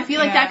 that's just, I feel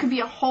like that could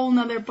be a whole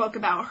nother book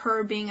about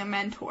her being a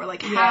mentor,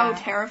 like, how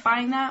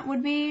terrifying that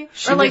would be.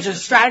 Or, like,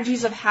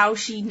 strategies of how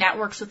she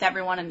networks with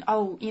everyone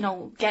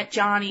and, get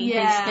Johnny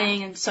his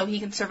thing and so he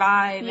can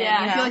survive.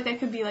 Yeah, and, I feel like that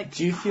could be, like,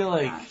 do you feel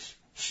like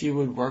she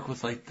would work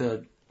with, like,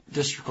 the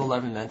District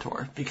 11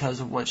 mentor because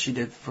of what she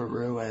did for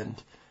Rue and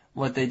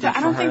what they did for her?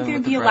 I don't think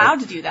they'd be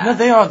allowed to do that. No,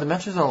 they are. The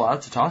mentors are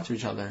allowed to talk to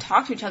each other.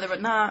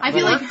 But not. I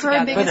feel like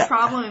her biggest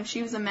problem if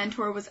she was a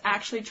mentor was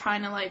actually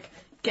trying to, like,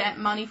 get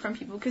money from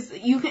people. Because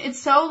it's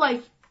so,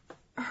 like,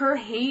 her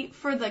hate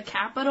for the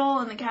Capitol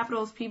and the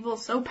Capitol's people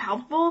is so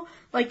palpable.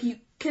 Like, you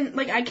can,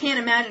 like, I can't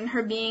imagine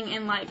her being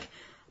in, like,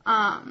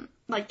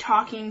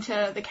 talking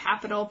to the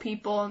Capitol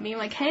people and being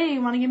like, hey,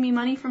 you want to give me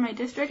money for my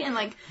district? And,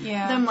 like,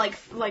 them,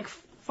 like,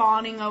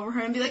 fawning over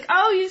her and be like,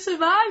 oh, you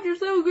survived, you're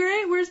so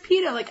great, where's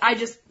PETA? Like,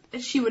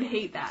 she would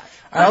hate that.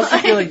 I also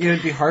feel like it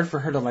would be hard for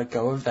her to let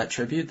go of that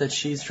tribute that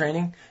she's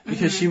training,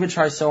 because she would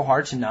try so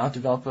hard to now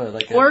develop an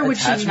attachment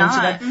to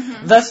them.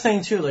 Mm-hmm. That's the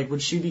thing too, like,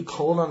 would she be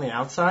cold on the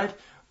outside,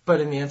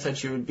 but in the inside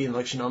she would be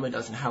like she normally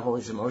doesn't have all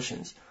these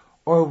emotions?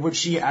 Or would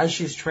she, as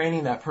she's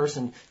training that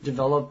person,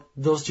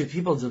 those two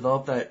people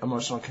develop that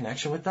emotional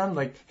connection with them,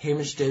 like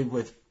Haymitch did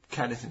with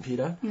Katniss and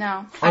PETA?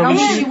 No. I don't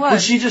think she would.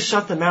 Would she just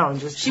shut them out and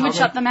just She would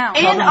shut them out.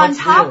 And on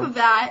top of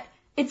that,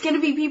 it's going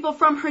to be people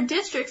from her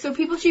district, so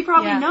people she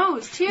probably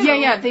knows, too.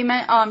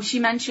 Yeah. She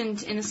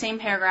mentioned in the same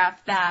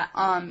paragraph that,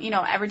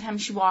 every time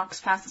she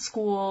walks past the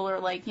school or,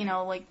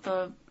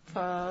 the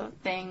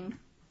thing,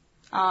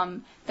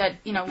 that,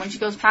 when she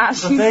goes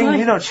past, she's thing, like,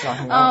 you know what she's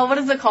talking about. Oh, what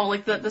is it called?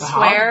 Like, the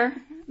square?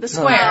 The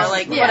square,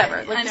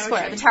 whatever. Like, the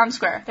square. The town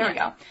square. There we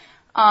go.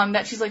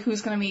 That she's like,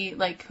 who's gonna be,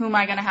 like, who am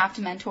I gonna have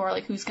to mentor?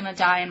 Like, who's gonna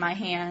die in my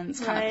hands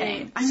kind of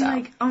thing. I'm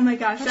like, oh my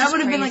gosh, that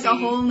would have been like a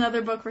whole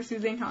nother book for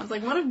Suzanne Collins.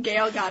 Like, what if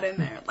Gale got in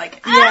there?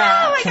 Like, oh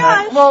my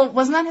gosh. Well,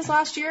 wasn't that his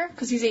last year?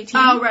 Because he's 18.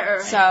 Oh,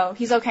 right. So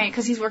he's okay,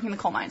 because he's working the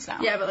coal mines now.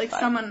 Yeah, but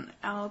someone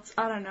else,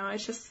 I don't know,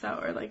 it's just so,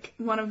 or like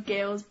one of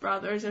Gale's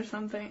brothers or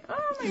something.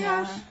 Oh my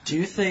gosh. Do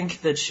you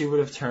think that she would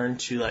have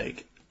turned to,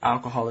 like,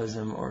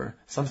 alcoholism or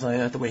something like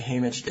that the way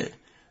Haymitch did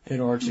in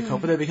order to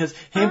cope with it? Because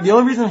the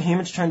only reason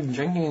Haymitch turned to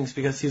drinking is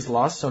because he's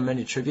lost so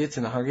many tributes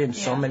in the Hunger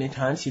Games so many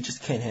times, he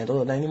just can't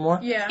handle it anymore.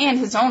 Yeah. And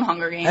his own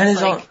Hunger Games. And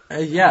his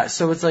own,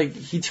 so it's like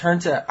he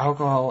turned to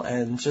alcohol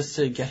and just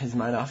to get his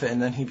mind off it,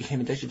 and then he became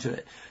addicted to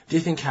it. Do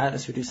you think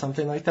Katniss would do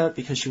something like that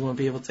because she won't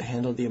be able to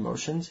handle the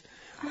emotions?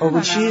 Or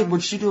would she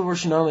do what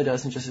she normally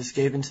does and just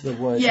escape into the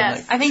woods?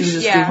 Yes, and, I think she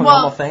would just do her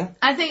normal thing?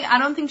 I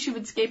don't think she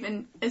would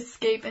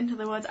escape into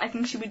the woods. I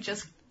think she would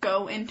just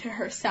go into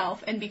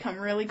herself and become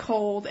really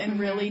cold and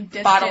really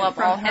distant bottle up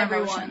from all her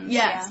everyone. emotions.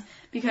 Yes,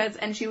 yeah.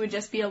 And she would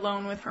just be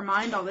alone with her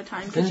mind all the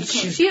time because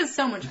she has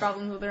so much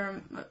problems with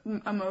her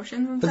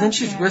emotions and But stuff. then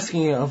she's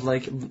risking it of,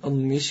 like,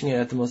 unleashing it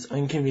at the most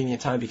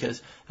inconvenient time,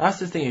 because that's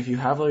the thing, if you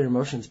have all your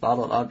emotions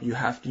bottled up,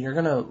 you're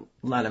gonna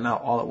let them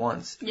out all at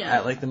once. Yeah.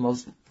 At, like, the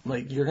most,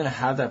 like, you're gonna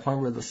have that point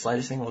where the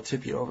slightest thing will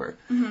tip you over.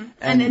 Mm-hmm.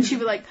 And then she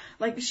would,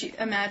 she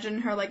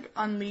imagine her, like,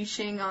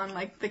 unleashing on,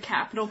 like, the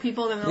Capitol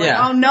people, and they're like,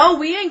 oh no,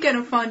 we ain't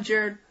gonna fund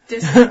your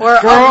district. Or,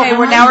 okay,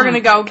 we're gonna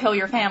go kill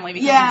your family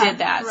because you did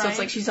that. Right. So it's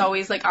like she's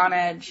always, like, on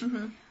edge.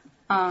 Mm-hmm.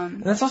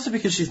 And that's also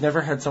because she's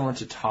never had someone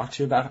to talk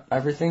to about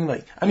everything.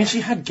 Like, I mean,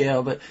 she had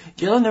Gale, but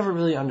Gale never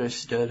really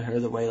understood her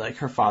the way, like,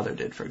 her father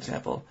did, for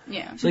example.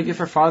 Yeah. So, like, if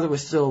her father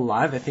was still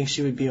alive, I think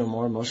she would be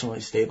more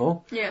emotionally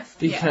stable. Yes.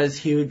 Because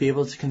he would be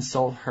able to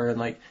console her and,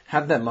 like,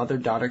 have that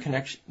father-daughter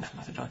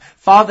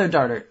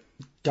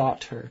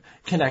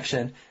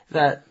connection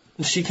that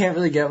she can't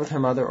really get with her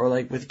mother or,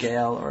 like, with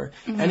Gale or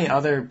any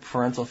other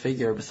parental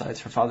figure besides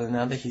her father.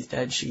 Now that he's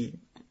dead, she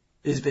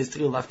is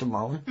basically left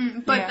alone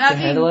to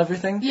handle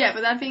everything. Yeah,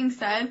 but that being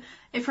said,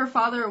 if her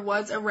father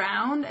was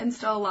around and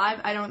still alive,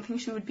 I don't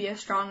think she would be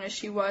as strong as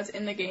she was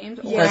in the games.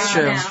 Yeah, that's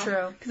true. That's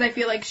true. Because I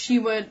feel like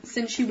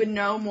since she would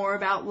know more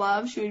about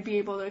love, she would be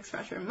able to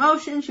express her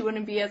emotions. She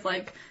wouldn't be as,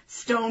 like,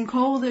 stone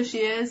cold as she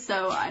is.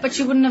 But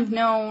she wouldn't have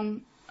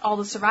known all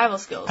the survival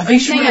skills. I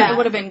think it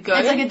would have been good.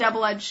 It's like a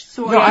double-edged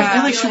sword. No, I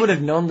feel like she would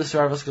have known the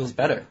survival skills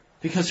better.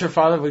 Because her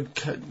father would,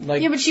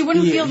 like... Yeah, but she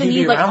wouldn't feel the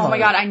need, like, oh my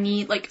god, I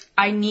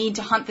need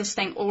to hunt this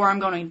thing or I'm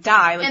going to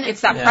die. Like, it's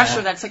that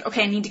pressure that's like,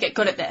 okay, I need to get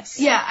good at this.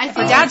 Yeah, if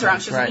her dad's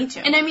around, she doesn't need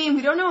to. And I mean,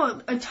 we don't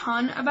know a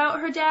ton about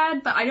her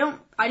dad, but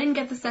I didn't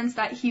get the sense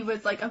that he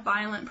was, like, a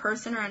violent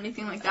person or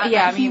anything like that.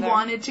 Yeah, that he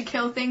wanted to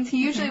kill things.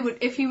 He usually would,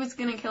 if he was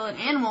going to kill an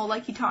animal,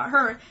 like he taught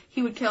her,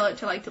 he would kill it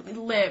to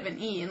live and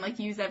eat and, like,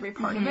 use every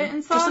part of it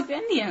and stuff. Just like the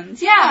Indians.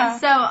 Yeah,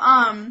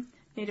 so,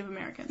 Native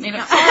Americans. No,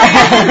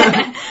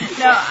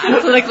 I'm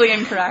politically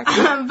incorrect.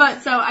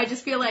 But so I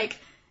just feel like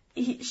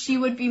she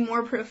would be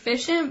more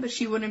proficient, but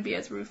she wouldn't be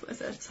as ruthless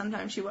as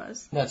sometimes she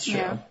was. That's true.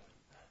 Yeah.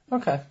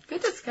 Okay.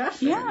 Good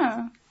discussion.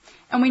 Yeah.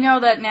 And we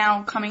know that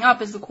now coming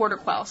up is the Quarter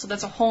Quell, so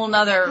that's a whole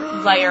nother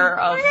layer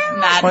of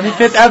madness.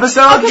 25th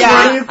episode?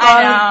 Yeah,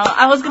 I know.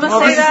 I was going to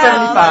say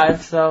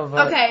that. 75, so...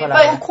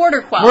 But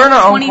Quarter Quell. We're in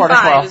our own Quarter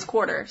Quell. 25 is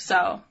quarter,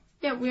 so...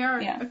 Yeah, we are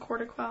a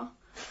Quarter Quell.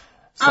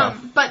 So.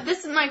 But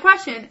this is my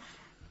question.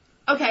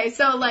 Okay,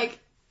 so, like,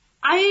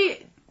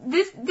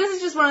 this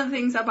is just one of the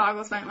things that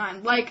boggles my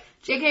mind. Like,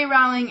 J.K.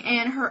 Rowling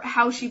and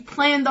how she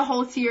planned the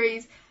whole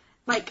series,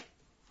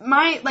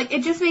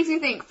 it just makes me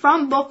think,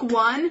 from book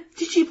one,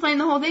 did she plan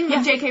the whole thing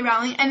with J.K.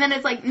 Rowling? And then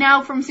it's like,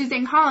 now from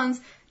Suzanne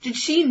Collins, did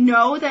she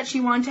know that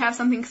she wanted to have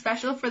something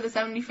special for the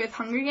 75th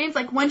Hunger Games?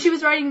 Like, when she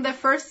was writing the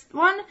first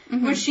one,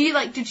 was she,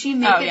 like, did she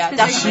make it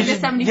specifically the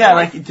 74th? Yeah,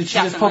 like, did she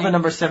just pull the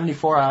number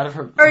 74 out of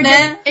her? Or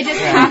did it just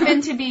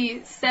happened to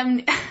be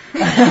 70,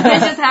 it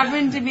just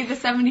happened to be the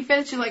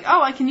 75th? She's like,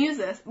 oh, I can use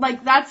this.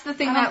 Like, that's the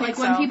thing that, like,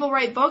 when people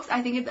write books,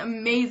 I think it's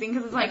amazing,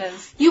 because it's like,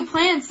 you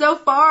plan so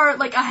far,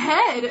 like,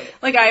 ahead.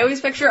 Like, I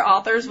always picture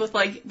authors with,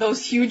 like,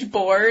 those huge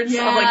boards of,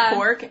 like,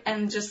 cork,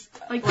 and just,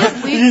 like,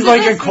 use,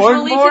 like, a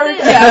cork board?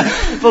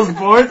 Yeah. Those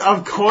boards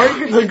of cork?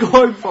 The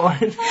cork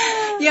board.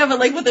 Yeah, but,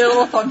 like, with their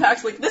little fun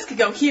packs, like, this could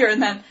go here,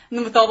 and then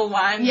with all the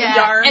lines, the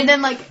yarn. And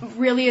then, like,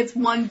 really it's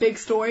one big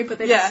story, but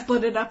they just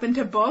split it up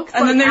into books.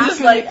 And then they're just,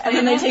 like, and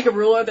then they take a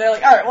ruler, they're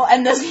like, alright, we'll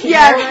end this here.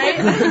 Yeah,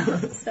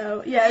 right?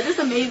 So, yeah, it just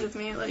amazes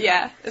me. Like,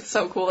 yeah, it's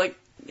so cool, like,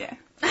 yeah.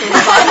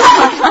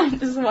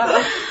 As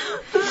well.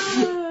 Do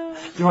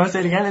you want to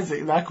say it again? Is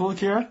it that cool,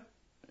 Kira?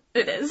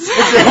 It is.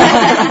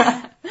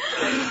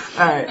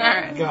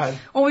 Alright, go ahead.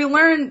 Well, we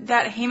learned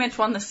that Haymitch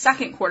won the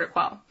second quarter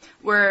quell,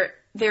 where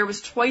there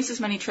was twice as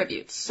many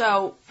tributes.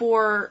 So,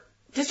 for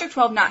District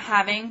 12 not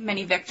having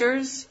many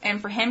victors,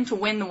 and for him to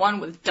win the one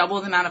with double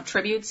the amount of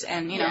tributes,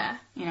 and, you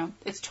know,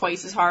 it's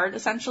twice as hard,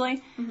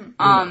 essentially,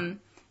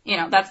 you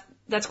know,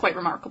 that's quite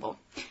remarkable.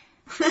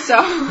 So.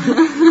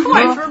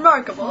 Quite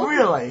remarkable.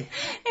 Really?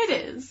 It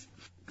is.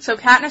 So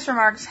Katniss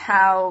remarks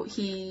how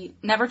he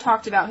never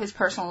talked about his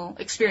personal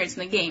experience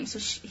in the game. So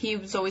he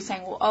was always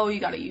saying, well, oh, you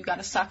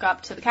gotta suck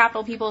up to the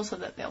Capitol people so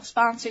that they'll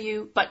sponsor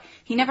you. But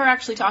he never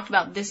actually talked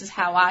about this is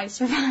how I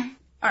survived.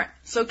 Alright,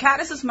 so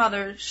Katniss's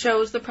mother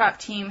shows the prep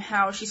team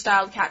how she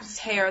styled Katniss's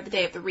hair the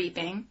day of the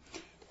reaping.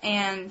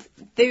 And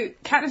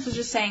Katniss was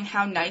just saying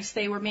how nice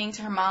they were being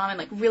to her mom and,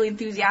 like, really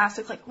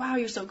enthusiastic, like, wow,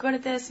 you're so good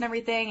at this and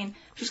everything. And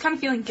she was kind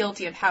of feeling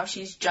guilty of how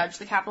she's judged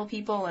the Capitol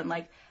people and,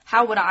 like,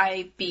 how would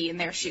I be in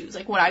their shoes?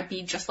 Like, would I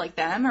be just like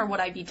them, or would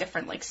I be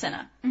different like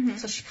Cinna? Mm-hmm.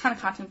 So she's kind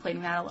of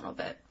contemplating that a little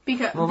bit.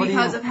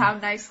 Because of how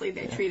nicely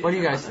they treated her. What do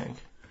you guys think?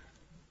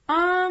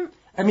 I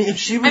mean,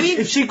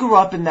 if she grew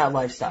up in that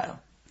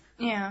lifestyle.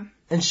 Yeah.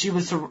 And she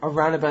was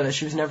surrounded by that,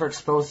 she was never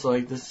exposed to,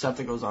 like, the stuff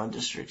that goes on in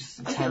districts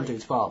 10 through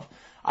 12.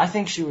 I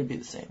think she would be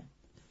the same.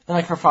 And,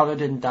 like, her father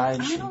didn't die.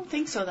 And I don't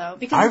think so, though.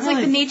 Because it's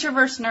like the nature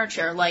versus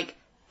nurture. Like,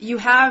 you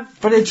have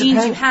the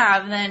genes you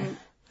have, then...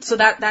 So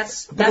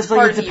that's but it's part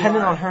like of it's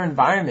dependent on her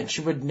environment.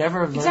 She would never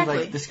have learned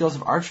like the skills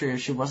of archery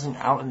if she wasn't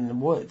out in the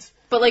woods.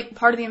 But like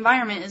part of the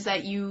environment is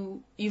that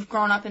you've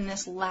grown up in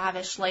this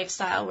lavish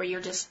lifestyle where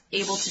you're just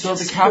able to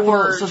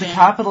the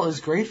Capitol is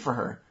great for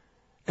her.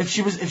 If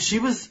she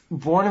was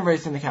born and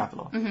raised in the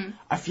Capitol,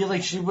 I feel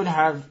like she would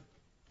have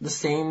the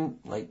same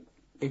like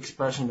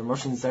expression of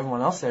emotions as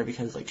everyone else there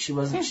because like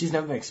she's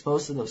never been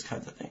exposed to those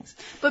kinds of things.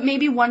 But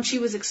maybe once she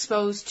was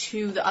exposed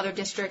to the other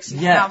districts and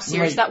how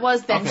serious that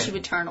was, then she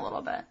would turn a little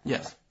bit.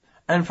 Yes.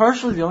 And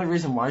partially the only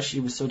reason why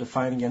she was so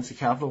defiant against the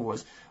Capitol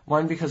was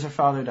one, because her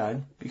father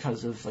died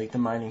because of like the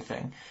mining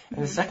thing.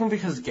 And the second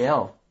because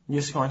Gale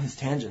used to go on his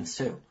tangents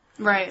too.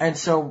 Right. And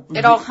so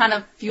it all kind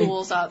of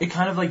fuels up. It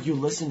kind of like you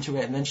listen to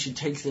it and then she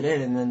takes it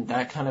in and then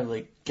that kind of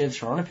like gives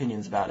her own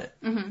opinions about it.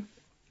 Mm-hmm.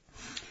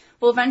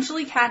 Well,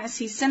 eventually Katniss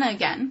sees Cinna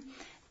again,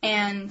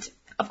 and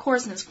of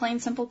course in his plain,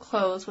 simple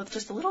clothes with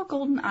just a little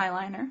golden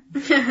eyeliner.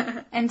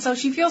 And so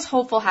she feels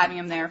hopeful having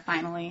him there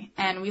finally,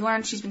 and we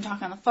learned she's been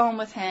talking on the phone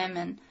with him,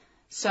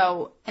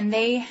 and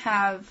they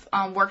have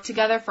worked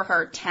together for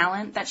her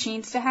talent that she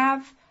needs to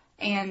have,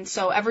 and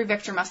so every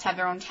victor must have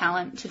their own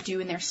talent to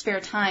do in their spare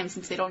time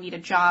since they don't need a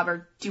job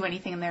or do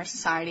anything in their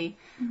society.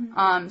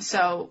 Mm-hmm.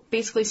 So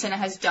basically Cinna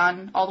has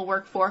done all the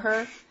work for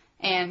her.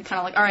 And kind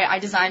of like, all right, I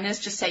designed this,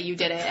 just say you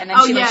did it. And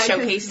then she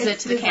showcases it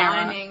to the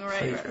camera.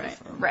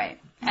 Right.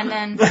 And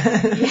then,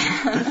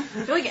 I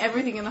feel like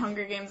everything in the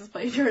Hunger Games is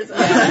plagiarism.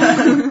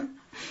 Yeah.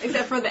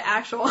 Except for the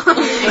actual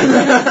Hunger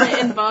Games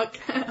written book.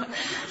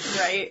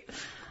 Right.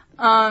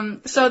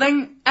 So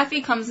then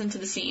Effie comes into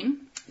the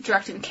scene,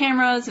 directing the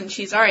cameras, and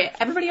she's, all right,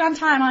 everybody on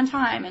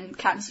time. And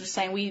Katniss is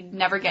saying we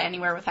never get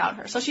anywhere without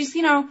her. So she's,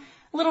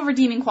 little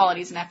redeeming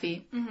qualities in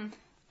Effie. Mm-hmm.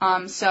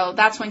 So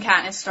that's when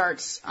Katniss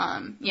starts,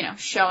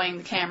 showing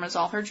the cameras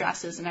all her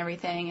dresses and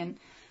everything, and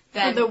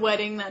then... For the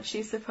wedding that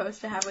she's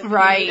supposed to have with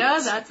Rita,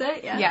 that's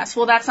it? Yeah. Yes,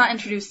 well that's not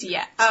introduced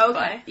yet. Oh,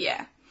 okay. But,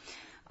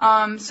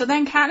 yeah. So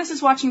then Katniss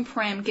is watching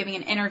Prim giving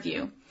an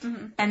interview,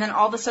 and then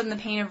all of a sudden the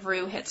pain of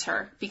Rue hits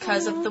her,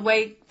 because of the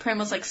way Prim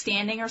was, like,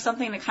 standing or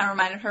something, and it kind of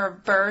reminded her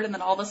of Bird, and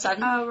then all of a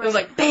sudden, it was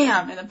like,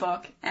 BAM! In the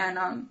book,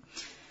 and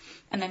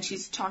then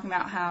she's talking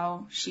about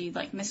how she,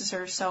 like, misses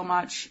her so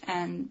much,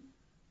 and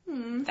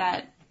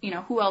that...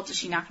 who else is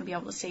she not going to be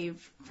able to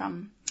save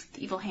from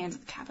the evil hands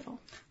of the Capitol?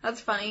 That's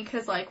funny,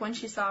 because, like, when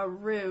she saw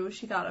Rue,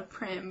 she thought of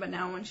Prim, but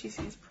now when she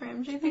sees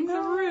Prim, she thinks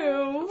of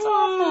Rue. It's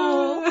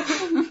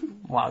awful.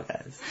 Wow,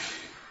 guys.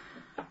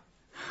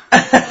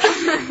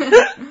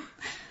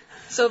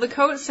 So the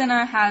coat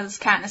Cinna has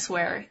Katniss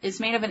wear is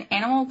made of an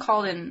animal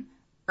called an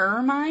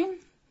ermine.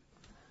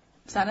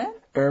 Is that it?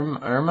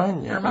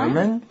 Ermine?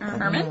 Ermine?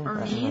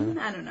 Ermine?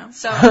 I don't know.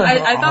 So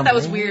I thought that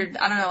was weird.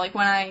 I don't know, like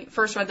when I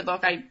first read the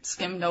book, I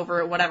skimmed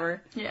over it,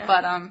 whatever. Yeah.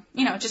 But,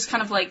 just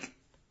kind of like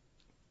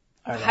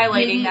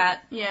highlighting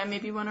that. Yeah,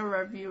 maybe one of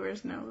our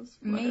viewers knows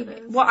what it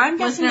is. Well, I'm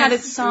guessing that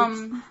it's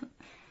some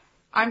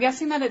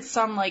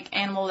like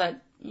animal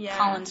that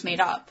Collins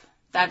made up.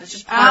 That is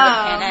just part of the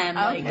Pan Am.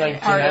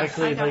 Like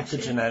genetically, like the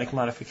genetic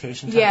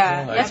modification type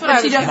thing? Like, that's what I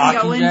was She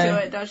doesn't go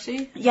into it, does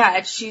she?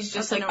 Yeah, she's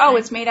just like, oh,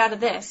 it's made out of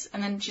this.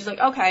 And then she's like,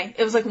 okay.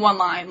 It was like one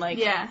line, like...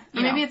 Yeah.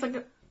 Maybe it's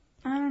like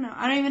I don't know.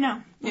 I don't even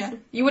know. Yeah.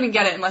 You wouldn't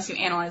get it unless you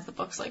analyze the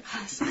books like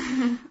us.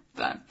 And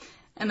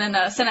then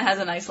Senna has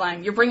a nice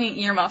line. You're bringing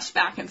earmuffs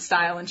back in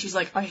style. And she's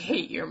like, I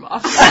hate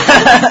earmuffs.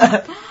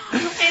 I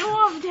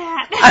love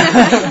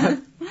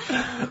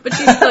that. But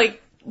she's like...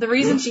 The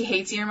reason she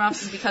hates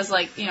earmuffs is because,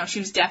 like, she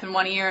was deaf in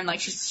one ear, and, like,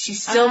 she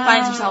still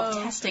finds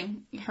herself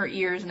testing her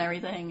ears and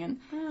everything, and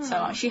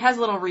so she has a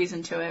little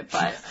reason to it,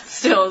 but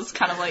still is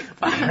kind of, like,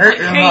 funny. Her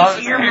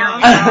earmuffs.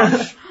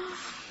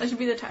 That should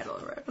be the title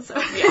of our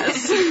episode.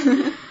 Yes.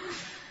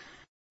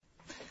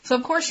 So,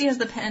 of course, she has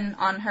the pin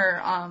on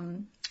her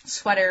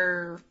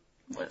sweater,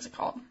 what is it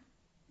called?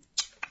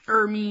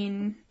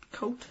 Ermine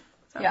coat.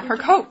 Yeah, her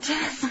coat.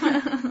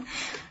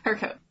 Her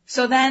coat.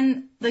 So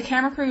then the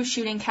camera crew is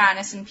shooting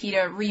Katniss and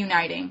Peeta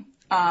reuniting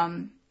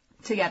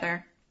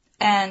together.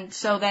 And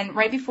so then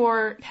right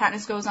before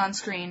Katniss goes on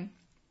screen,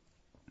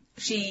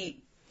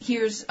 she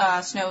hears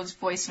Snow's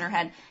voice in her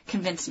head,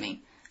 convince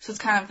me. So it's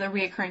kind of the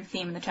reoccurring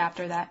theme in the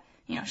chapter that,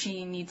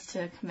 she needs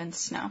to convince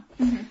Snow.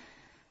 Mm-hmm.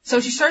 So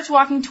she starts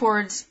walking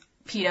towards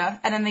Peeta,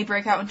 and then they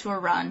break out into a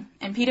run.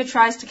 And Peeta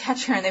tries to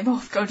catch her, and they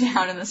both go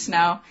down in the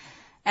snow.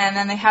 And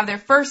then they have their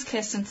first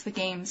kiss since the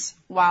games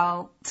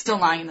while still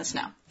lying in the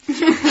snow.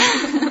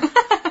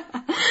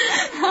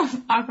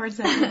 Awkward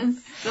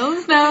sentence. Still in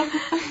the snow,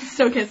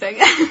 still kissing.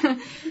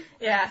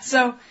 Yeah,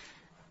 so,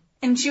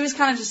 and she was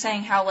kind of just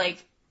saying how,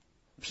 like,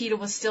 Peeta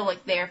was still,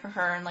 like, there for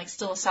her and, like,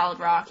 still a solid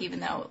rock, even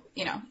though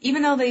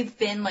they've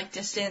been, like,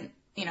 distant,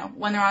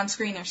 when they're on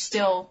screen, they're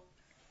still,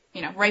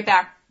 right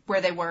back where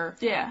they were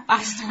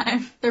last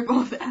time. They're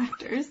both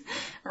actors.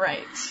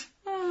 Right.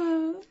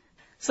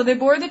 So they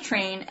board the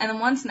train, and then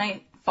once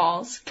night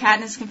falls,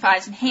 Katniss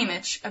confides in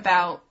Haymitch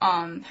about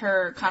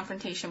her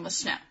confrontation with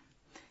Snow,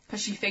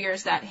 because she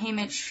figures that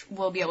Haymitch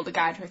will be able to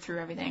guide her through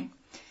everything.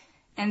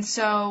 And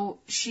so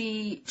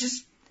she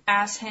just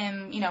asks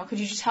him, could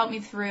you just help me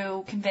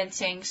through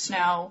convincing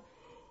Snow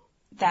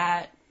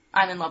that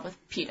I'm in love with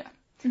Peeta?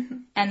 Mm-hmm.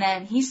 And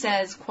then he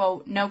says,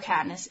 quote, no,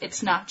 Katniss,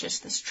 it's not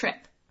just this trip.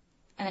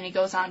 And then he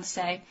goes on to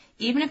say,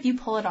 even if you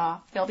pull it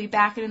off, they'll be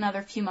back in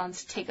another few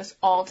months to take us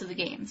all to the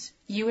games.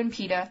 You and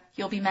Peeta,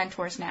 you'll be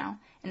mentors now.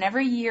 And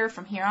every year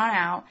from here on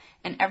out,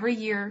 and every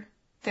year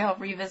they'll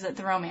revisit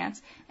the romance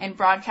and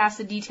broadcast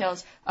the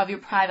details of your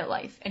private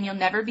life. And you'll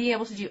never be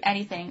able to do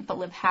anything but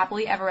live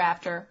happily ever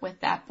after with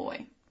that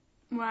boy.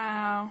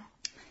 Wow.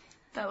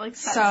 That, like,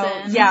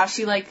 sets in. Yeah,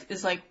 she, like,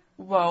 is like,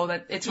 whoa,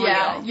 that it's real.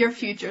 Yeah, your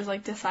future's,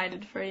 like,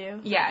 decided for you.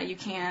 Yeah, you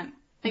can't.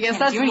 I guess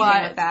that's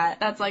why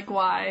that's like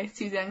why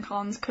Suzanne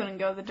Collins couldn't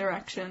go the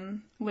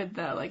direction with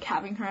the like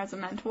having her as a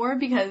mentor,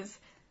 because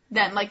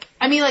then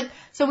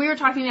so we were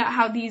talking about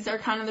how these are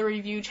kind of the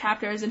review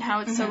chapters and how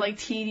it's so like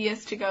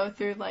tedious to go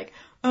through, like,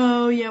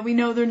 oh yeah, we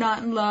know they're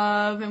not in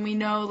love and we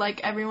know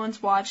like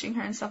everyone's watching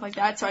her and stuff like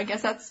that. So I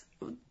guess that's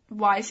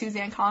why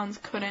Suzanne Collins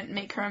couldn't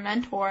make her a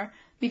mentor,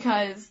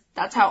 because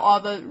that's how all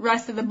the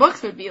rest of the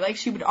books would be. Like,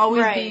 she would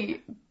always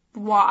be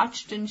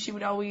watched, and she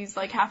would always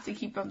like have to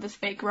keep up this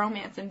fake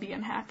romance and be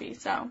unhappy.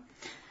 So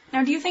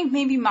now, do you think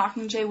maybe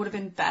Mockingjay would have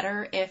been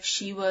better if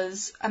she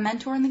was a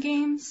mentor in the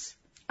games?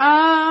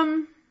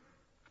 I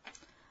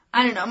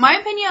don't know. My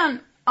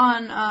opinion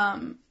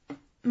on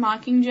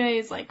Mockingjay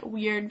is like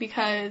weird,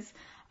 because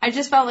I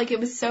just felt like it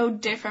was so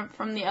different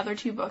from the other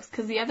two books,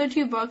 because the other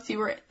two books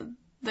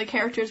the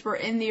characters were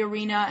in the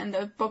arena and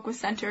the book was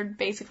centered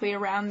basically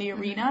around the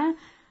arena.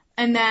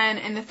 And then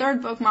in the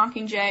third book,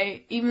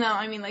 Mockingjay, even though,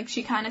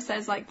 she kind of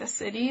says, like, the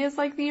city is,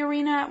 like, the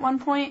arena at one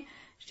point,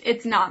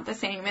 it's not the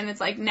same. And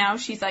it's, like, now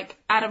she's, like,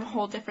 out of a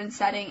whole different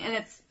setting.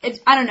 And it's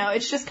I don't know,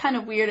 it's just kind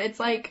of weird.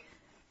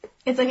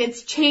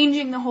 It's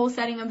changing the whole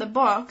setting of the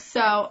book.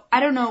 So I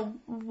don't know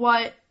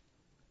what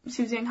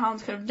Suzanne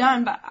Collins could have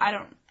done, but I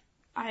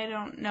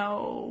don't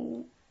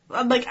know.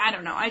 Like, I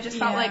don't know. I just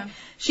felt like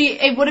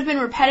it would have been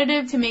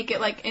repetitive to make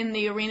it, like, in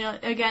the arena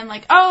again,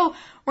 like, oh,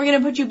 we're going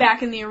to put you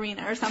back in the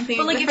arena or something.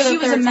 But, like, if she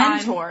was a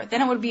mentor,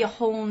 then it would be a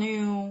whole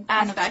new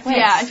aspect.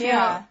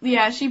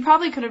 Yeah, she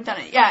probably could have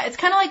done it. Yeah, it's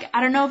kind of like,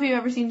 I don't know if you've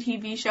ever seen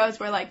TV shows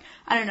where, like,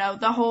 I don't know,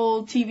 the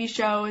whole TV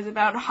show is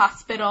about a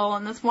hospital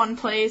in this one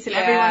place and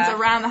everyone's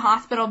around the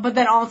hospital, but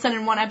then all of a sudden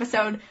in one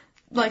episode,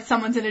 like,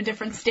 someone's in a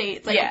different state.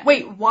 It's like,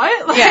 wait,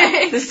 what?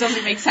 Like, this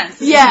doesn't make sense.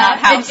 This is not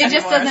House it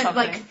just doesn't,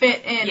 like,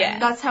 fit in. Yeah.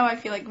 That's how I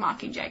feel like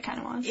Mockingjay kind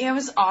of was. Yeah, it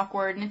was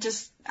awkward, and it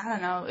just, I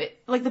don't know,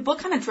 the book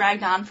kind of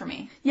dragged on for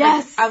me.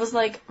 Yes. Like, I was,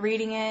 like,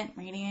 reading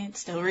it,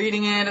 still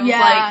reading it. It was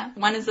like,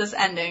 when is this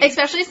ending?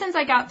 Especially since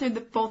I got through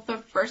both the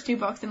first two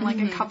books in, like,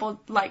 a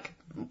couple, like,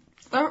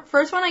 The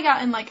first one I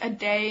got in like a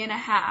day and a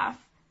half,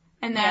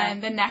 and then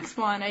the next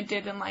one I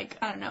did in like,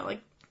 I don't know,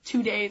 like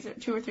 2 days or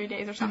 2 or 3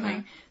 days or something.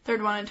 Mm-hmm.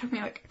 Third one, it took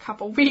me like a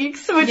couple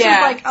weeks, which is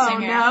like, oh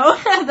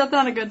no, that's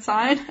not a good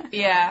sign.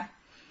 Yeah.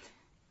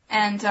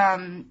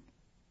 And,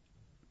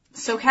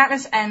 so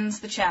Katniss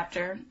ends the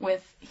chapter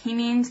with, he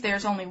means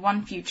there's only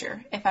one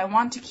future. If I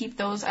want to keep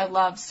those I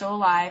love still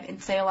alive and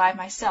stay alive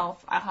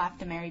myself, I'll have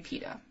to marry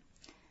Peeta.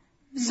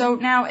 Mm-hmm. So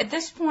now, at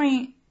this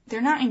point,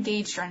 they're not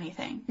engaged or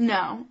anything.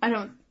 No, I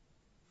don't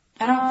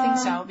think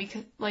so,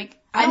 because, like,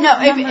 I know,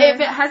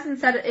 if it hasn't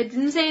said it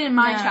didn't say it in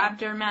my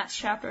chapter, Matt's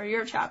chapter, or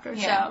your chapter,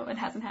 so it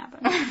hasn't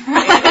happened.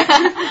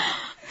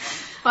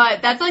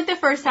 But that's, like, the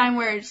first time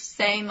where it's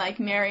saying, like,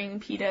 marrying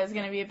Peeta is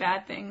going to be a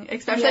bad thing.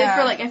 Especially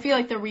for, like, I feel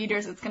like the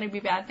readers, it's going to be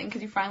a bad thing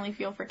because you finally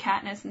feel for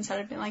Katniss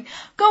instead of being like,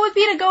 go with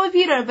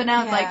Peeta. But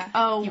now it's like,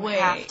 oh, you wait. You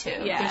have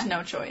to. Yeah. There's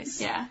no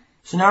choice. Yeah.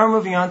 So now we're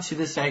moving on to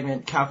the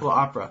segment, Capital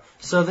Opera.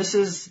 So this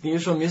is the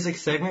usual music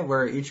segment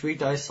where each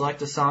week I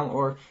select a song,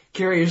 or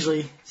Kira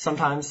usually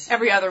sometimes...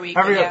 Every other week,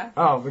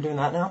 Oh, we're doing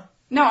that now?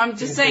 No, I'm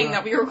just saying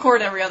that we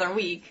record every other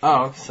week.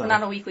 Oh, sorry. We're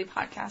not a weekly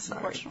podcast,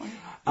 unfortunately.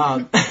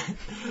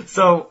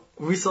 So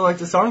we select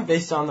a song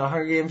based on the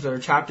Hunger Games or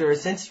chapter.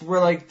 Since we're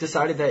like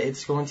decided that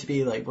it's going to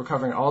be like we're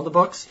covering all the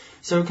books,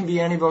 so it can be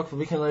any book.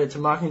 We can relate it to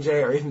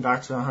Mockingjay or even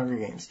back to the Hunger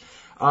Games.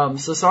 So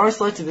the song I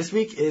selected this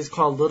week is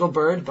called Little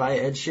Bird by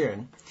Ed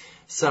Sheeran.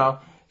 So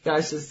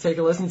guys, just take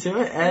a listen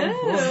to it and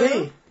we'll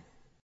see.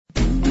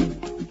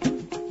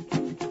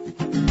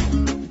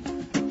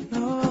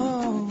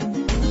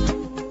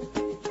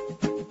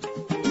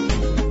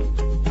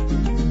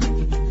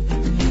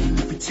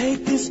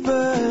 Take this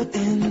bird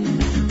in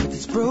with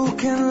its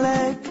broken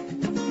leg.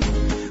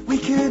 We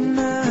could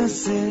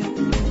nurse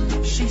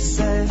it, she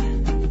said.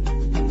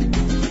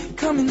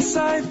 Come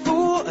inside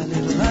for a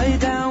little lie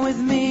down with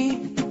me.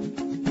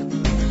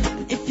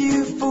 If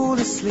you fall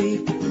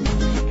asleep,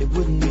 it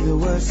wouldn't be the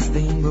worst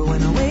thing. But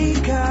when I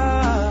wake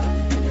up,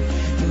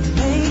 your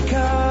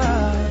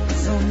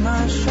makeup's on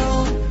my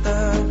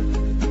shoulder.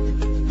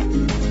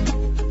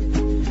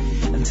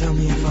 And tell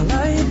me if I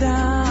lie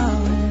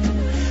down,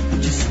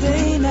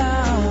 stay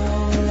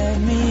now, let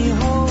me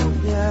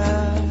hold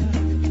ya.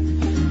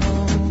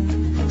 Oh.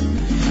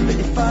 But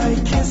if I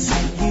kiss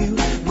you,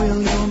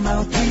 will your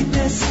mouth read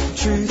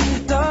this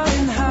truth?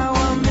 Darling, how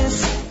I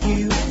miss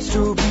you.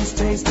 Strawberries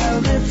taste how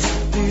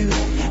lips do,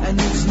 and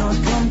it's not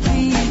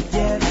complete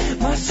yet.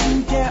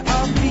 Mustn't get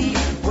our feet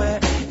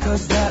wet,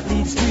 cause that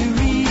leads to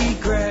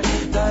regret.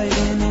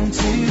 Diving in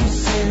too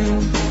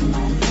soon,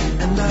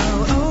 and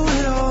I'll owe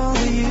it all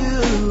to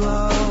you.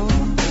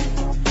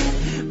 Oh,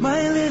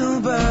 my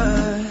little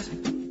bird.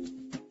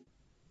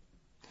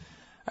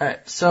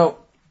 Alright, so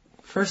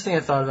first thing I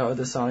thought about with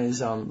this song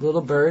is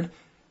Little Bird.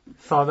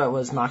 Thought about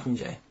was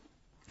Mockingjay.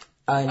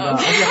 And, I'm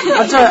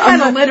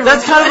sorry,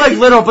 that's kind of like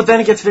little, but then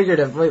it gets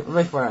figurative.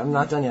 Wait for it, I'm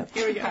not done yet.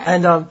 Here we go.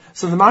 And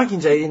so the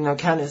Mockingjay,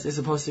 Katniss is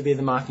supposed to be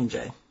the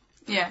Mockingjay.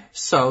 Yeah.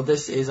 So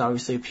this is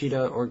obviously a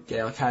Peeta or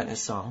Gale Katniss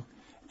song,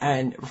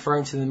 and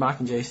referring to the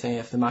Mockingjay, saying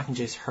if the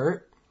Mockingjay's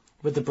hurt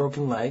with the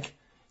broken leg,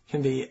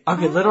 can be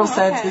literal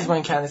sense is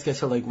when Katniss gets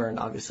her leg burned,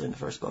 obviously in the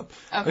first book.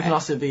 Okay. It can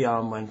also be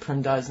when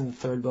Prim dies in the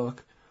third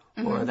book,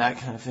 or that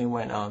kind of thing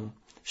when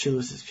she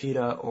loses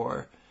Peeta,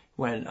 or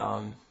when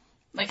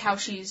like how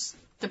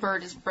the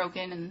bird is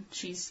broken and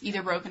she's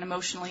either broken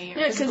emotionally or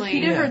Yeah, physically.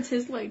 because Peeta hurts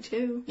his leg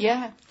too.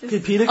 Yeah.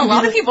 A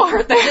lot of people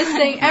hurt that. Just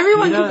saying,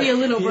 everyone can be a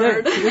little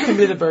bird. Peeta can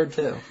be the bird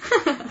too.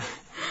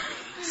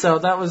 So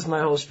that was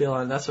my whole spiel,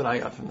 and that's what I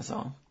got from the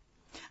song.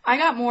 I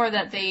got more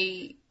that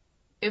it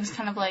was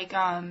kind of like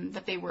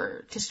that they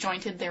were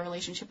disjointed. Their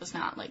relationship was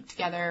not like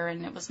together,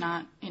 and it was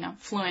not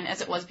fluent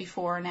as it was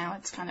before. Now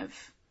it's kind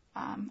of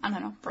I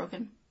don't know,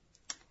 broken.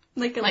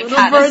 Like a little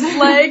bird's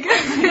leg.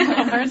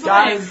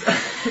 Guys,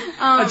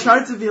 I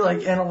tried to be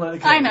like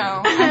analytical. I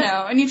know,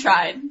 and you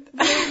tried.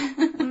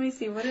 Let me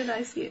see, what did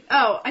I see?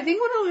 Oh, I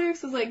think one of the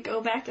lyrics was like, go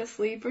back to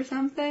sleep or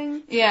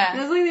something. Yeah.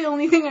 That's like the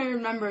only thing I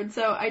remembered,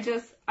 so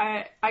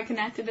I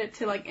connected it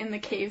to like in the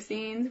cave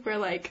scenes where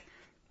like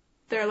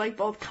they're like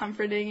both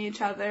comforting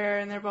each other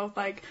and they're both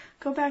like,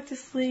 go back to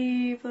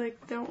sleep,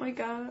 like don't wake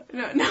up.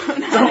 No.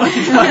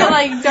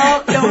 Like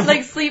don't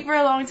like sleep for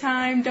a long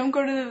time. Don't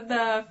go to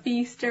the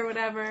feast or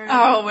whatever.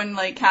 Oh, when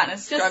like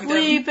Katniss just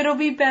sleep, it'll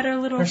be better,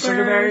 little bird.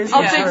 Sugar berries.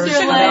 I'll fix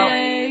your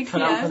leg.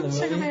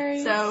 Sugar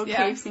berries. So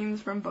cave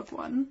scenes from book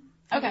 1.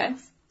 Okay.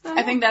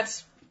 I think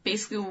that's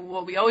basically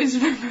what we always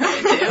remember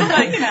it to.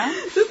 Like,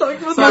 just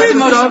talk about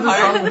the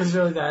song was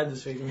really bad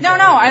this week. No,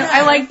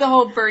 I like the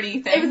whole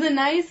birdie thing. It was a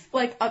nice,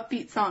 like,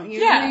 upbeat song.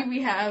 Usually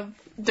we have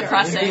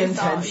depressing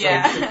songs.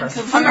 Yeah.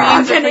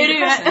 I'm an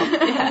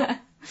idiot.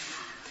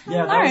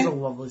 Yeah, that was a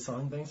lovely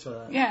song. Thanks for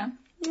that. Yeah.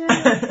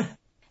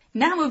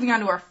 Now moving on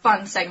to our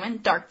fun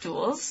segment, Dark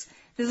Duels.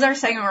 This is our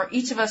segment where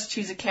each of us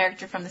choose a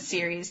character from the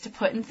series to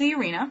put into the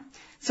arena.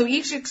 So we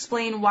each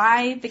explain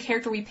why the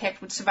character we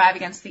picked would survive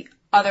against the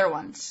other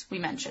ones we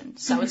mentioned.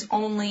 So it's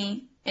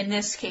only, in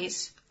this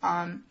case,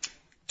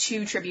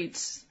 2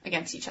 tributes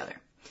against each other.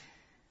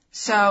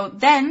 So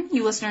then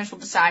you listeners will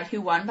decide who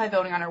won by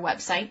voting on our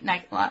website,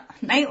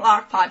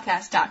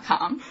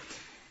 nightlockpodcast.com,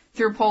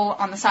 through a poll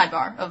on the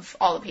sidebar of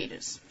all the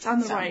pages. It's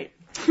on the right.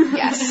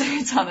 Yes,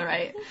 it's on the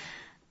right.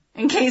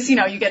 In case,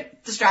 you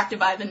get distracted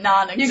by the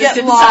non-existent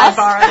You get lost.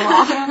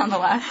 sidebar on the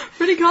left.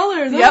 Pretty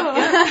colors.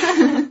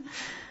 Yep.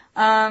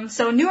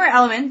 So a newer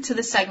element to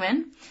this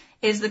segment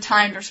is the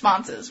timed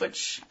responses,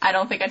 which I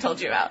don't think I told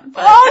you about.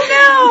 But Oh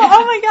no!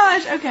 Oh my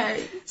gosh,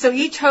 okay. So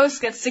each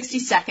host gets 60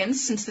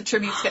 seconds, since the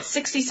tributes get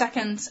 60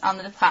 seconds on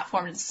the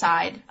platform to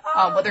decide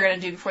what they're going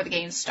to do before the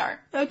games start.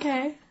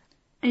 Okay.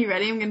 Are you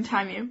ready? I'm going to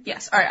time you.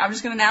 Yes. All right, I'm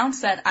just going to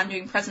announce that I'm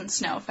doing President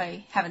Snow, if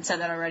I haven't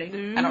said that already.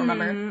 I don't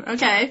remember.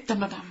 Okay.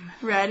 Dum, dum, dum.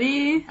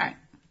 Ready? All right.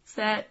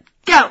 Set,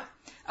 go!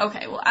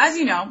 Okay, well, as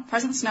you know,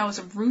 President Snow is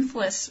a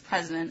ruthless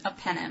president of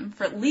Panem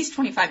for at least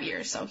 25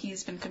 years, so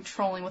he's been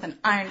controlling with an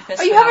iron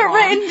fist. Oh, you for that have it long.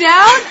 written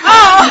down?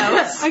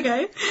 Oh!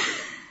 Okay.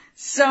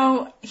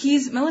 So,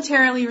 he's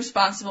militarily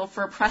responsible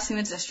for oppressing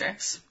the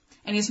districts,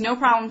 and he has no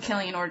problem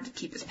killing in order to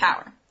keep his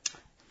power.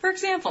 For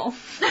example,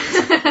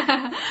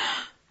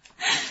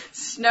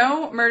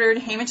 Snow murdered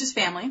Haymitch's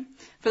family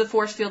for the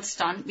force field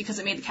stunt because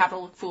it made the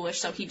capital look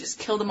foolish, so he just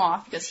killed them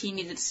off because he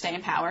needed to stay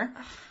in power.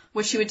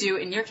 Which he would do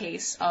in your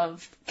case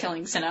of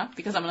killing Cinna,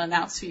 because I'm going to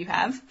announce who you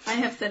have. I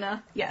have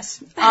Cinna.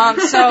 Yes.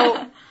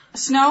 So,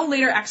 Snow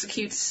later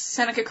executes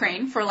Seneca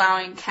Crane for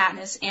allowing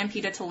Katniss and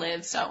Peeta to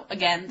live, so,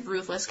 again,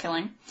 ruthless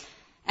killing.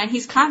 And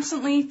he's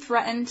constantly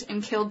threatened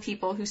and killed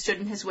people who stood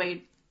in his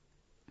way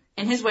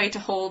to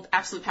hold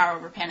absolute power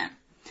over Panem.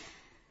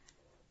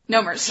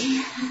 No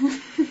mercy.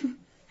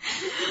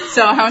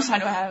 So, how much time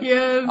do I have?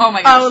 Yeah. Oh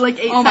my gosh. Oh, like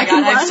 8 Oh my god,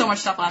 seconds I have left? so much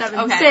stuff left. 7,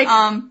 Okay. 6.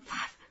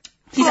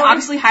 He's 4.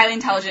 obviously highly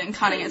intelligent and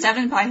cunning, as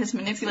evident by his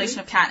manipulation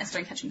of Katniss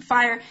during catching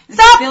fire, and his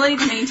Stop! ability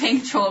to maintain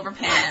control over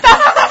Panem.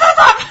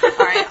 Stop!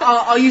 Alright,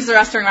 I'll use the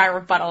rest during my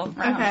rebuttal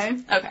round. Okay.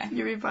 Okay.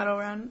 Your rebuttal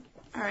round.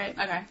 Alright.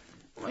 Okay.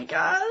 Oh my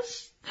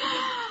gosh.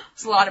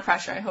 It's a lot of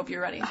pressure. I hope you're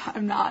ready.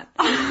 I'm not.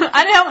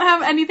 I don't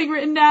have anything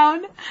written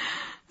down.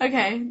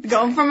 Okay.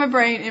 Going from my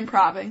brain,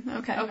 improving.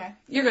 Okay. Okay.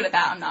 You're good at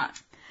that. I'm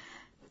not.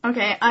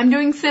 Okay. I'm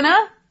doing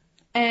Cinna.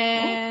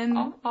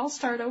 And... I'll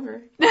start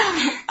over.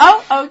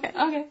 Oh, okay.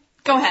 Okay.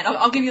 Go ahead.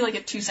 I'll give you like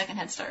a 2-second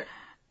head start.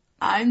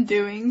 I'm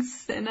doing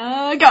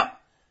Cinna. Go.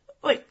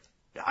 Wait.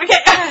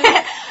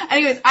 Okay.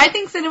 Anyways, I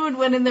think Cinna would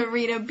win in the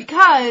arena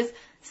because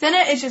Cinna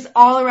is just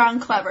all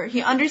around clever.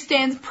 He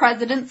understands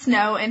President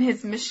Snow and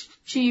his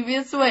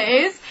mischievous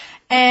ways,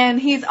 and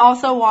he's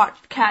also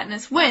watched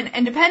Katniss win.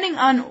 And depending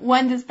on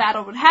when this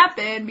battle would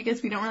happen,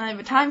 because we don't really have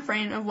a time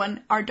frame of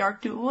when our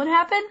dark duel would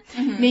happen,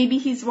 maybe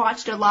he's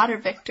watched a lot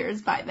of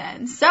victors by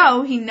then.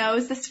 So he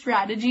knows the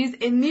strategies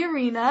in the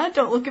arena.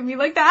 Don't look at me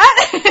like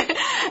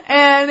that.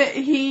 And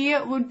he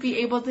would be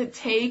able to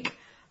take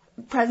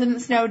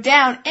President Snow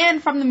down.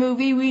 And from the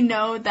movie, we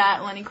know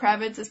that Lenny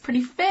Kravitz is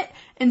pretty fit.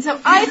 And so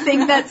I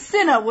think that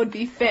Cinna would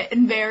be fit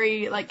and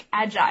very, like,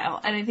 agile.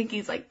 And I think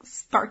he's, like,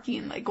 sparky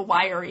and, like,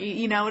 wiry.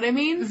 You know what I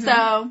mean?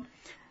 So,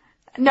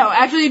 no,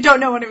 actually, you don't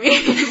know what I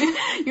mean.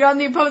 You're on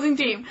the opposing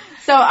team.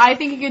 So I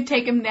think he could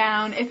take him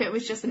down. If it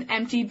was just an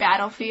empty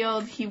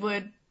battlefield, he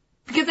would...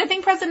 Because I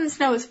think President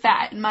Snow is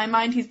fat. In my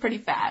mind, he's pretty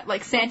fat.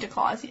 Like Santa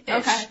Claus-ish.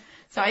 Okay.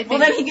 So I think... Well,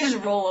 then he can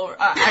just roll over. So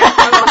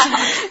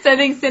I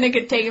think Cinna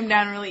could take him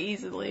down really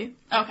easily.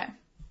 Okay.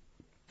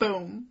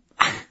 Boom.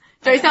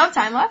 Do I still have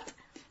time left?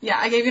 Yeah,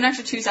 I gave you an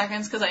extra 2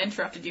 seconds because I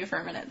interrupted you for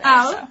a minute there.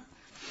 Oh. So.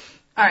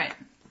 All right.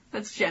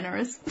 That's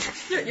generous.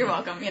 You're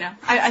welcome,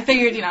 I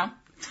figured, try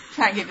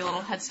and give you a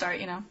little head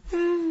start,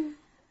 All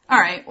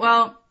right,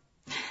 well,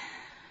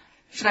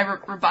 should I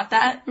rebut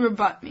that?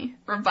 Rebut me.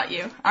 Rebut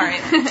you. All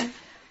right.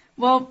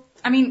 Well,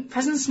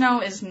 President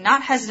Snow is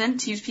not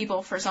hesitant to use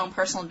people for his own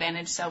personal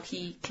advantage, so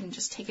he can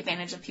just take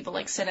advantage of people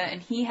like Cinna, and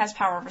he has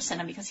power over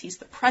Cinna because he's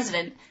the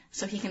president,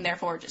 so he can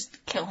therefore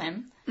just kill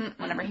him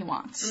whenever he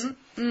wants.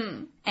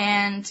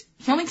 And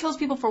he only kills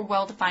people for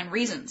well-defined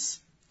reasons.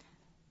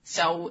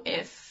 So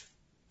if...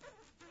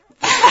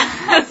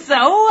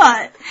 So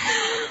what?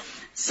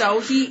 So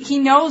he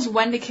knows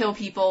when to kill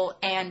people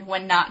and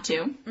when not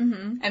to.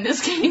 In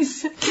this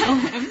case, kill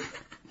him.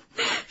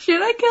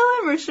 Should I kill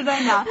him or should I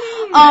not?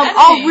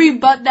 I'll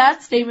rebut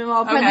that statement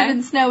while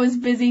President Snow is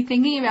busy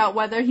thinking about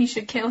whether he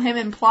should kill him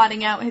and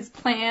plotting out his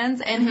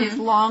plans and his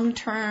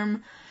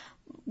long-term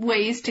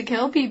ways to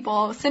kill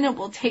people. Cinna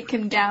will take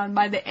him down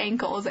by the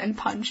ankles and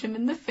punch him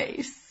in the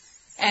face.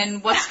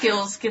 And what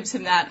skills gives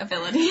him that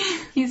ability?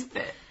 He's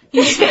fit.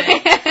 He's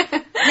fit.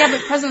 Yeah,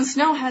 but President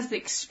Snow has the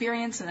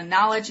experience and the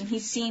knowledge, and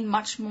he's seen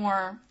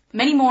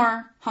many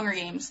more Hunger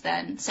Games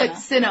than Cinna. But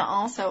Cinna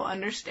also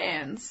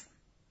understands.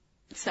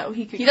 So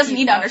he doesn't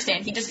need to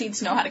understand. He just needs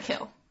to know how to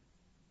kill.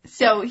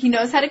 So he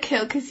knows how to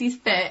kill because he's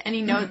fit, and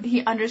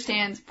he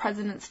understands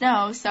President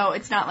Snow. So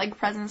it's not like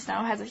President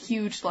Snow has a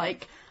huge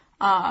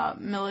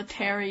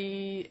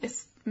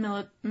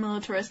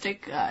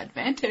militaristic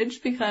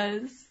advantage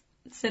because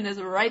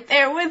Cinna's right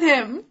there with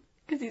him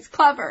because he's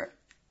clever.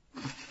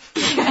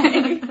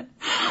 I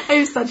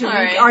have such a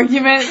weak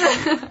argument.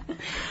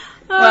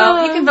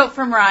 Well, you can vote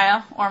for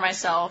Mariah or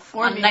myself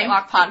or on me.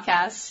 Nightlock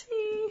Podcast.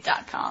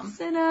 gmail.com.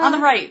 Cinna. On the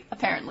right,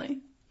 apparently.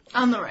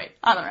 On the right.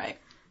 On the right.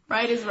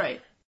 Right is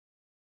right.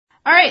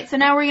 Alright, so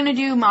now we're going to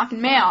do mock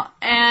and mail.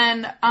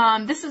 And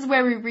this is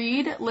where we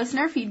read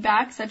listener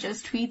feedback, such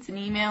as tweets and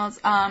emails,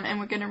 and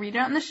we're going to read it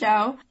on the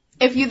show.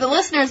 If you, the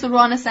listeners, would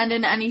want to send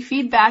in any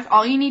feedback,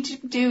 all you need to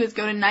do is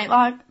go to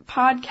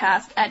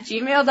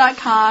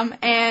nightlockpodcast@gmail.com,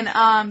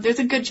 and there's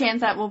a good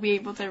chance that we'll be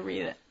able to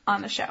read it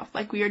on the show,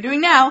 like we are doing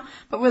now,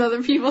 but with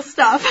other people's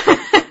stuff.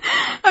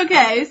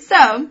 Okay,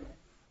 so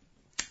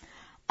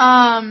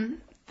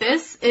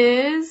this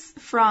is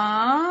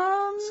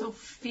from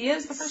Sophia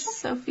is the first one?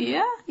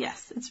 Sophia?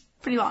 Yes, it's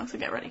pretty long, so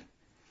get ready.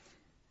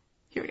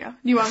 Here we go. Do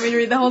you want me to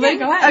read the whole thing?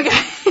 Go ahead. Okay.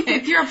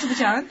 If you're up to the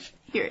challenge.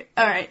 Here.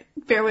 Alright,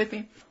 bear with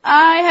me.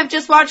 I have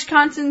just watched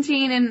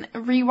Constantine and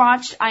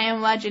rewatched I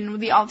Am Legend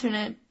with the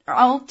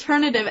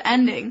alternative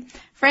ending.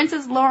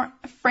 Francis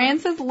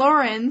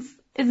Lawrence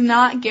is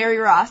not Gary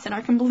Ross and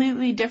are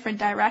completely different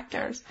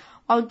directors.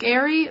 While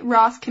Gary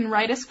Ross can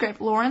write a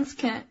script, Lawrence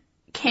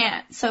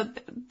can't, so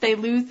they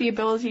lose the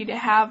ability to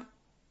have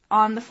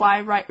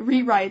on-the-fly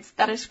rewrites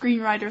that a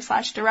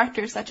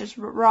screenwriter/director such as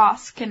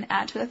Ross can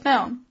add to the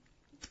film.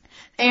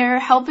 They are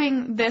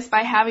helping this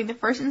by having the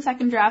first and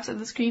second drafts of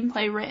the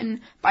screenplay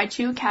written by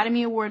 2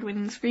 Academy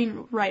Award-winning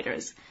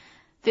screenwriters.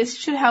 This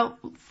should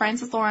help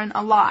Francis Lawrence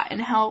a lot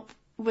and help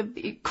with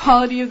the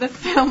quality of the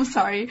film.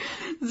 Sorry,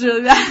 it's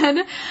really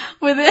bad.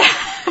 With it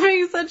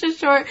having such a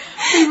short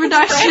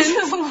pre-production.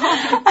 Every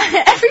time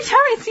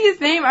I see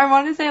his name, I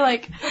want to say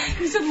like...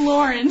 You said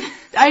Lauren.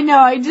 I know,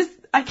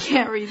 I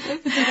can't read this.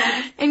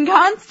 In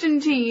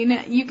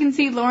Constantine, you can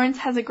see Lawrence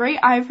has a great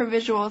eye for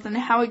visuals and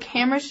how a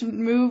camera should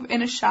move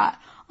in a shot.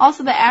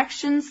 Also, the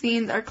action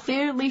scenes are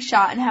clearly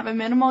shot and have a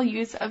minimal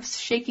use of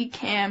shaky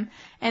cam,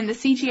 and the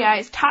CGI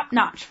is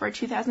top-notch for a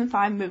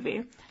 2005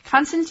 movie.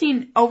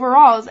 Constantine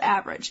overall is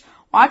average.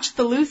 Watch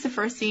the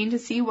Lucifer scene to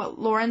see what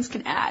Lawrence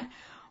can add.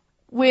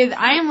 With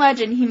I Am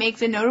Legend, he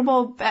makes a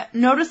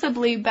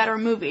noticeably better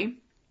movie,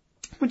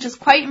 which is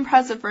quite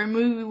impressive for a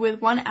movie with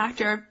one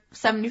actor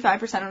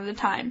 75% of the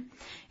time.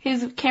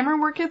 His camera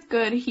work is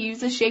good, he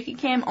uses shaky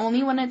cam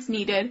only when it's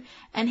needed,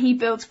 and he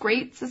builds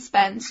great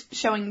suspense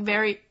showing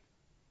very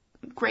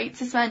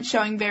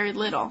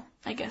little,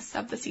 I guess,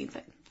 of the scenes,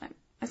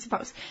 I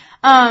suppose.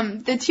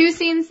 The 2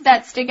 scenes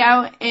that stick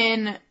out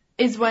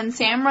is when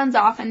Sam runs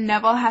off and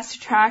Neville has to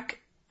track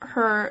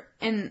her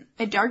in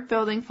a dark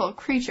building full of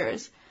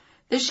creatures.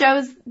 This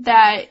shows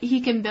that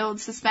he can build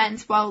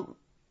suspense while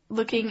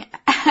looking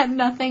at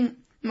nothing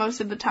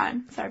most of the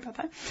time. Sorry about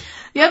that.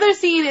 The other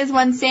scene is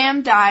when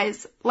Sam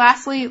dies.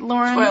 Lastly,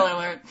 Lauren... Spoiler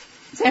alert.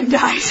 Sam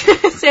dies.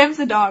 Sam's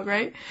the dog,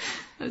 right?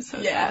 That was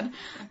so sad.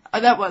 Oh,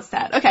 that was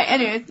sad. Okay,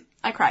 anyways,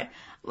 I cried.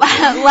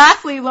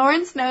 Lastly,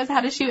 Lawrence knows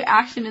how to shoot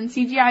action and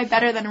CGI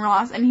better than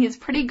Ross, and he is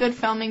pretty good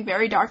filming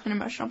very dark and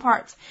emotional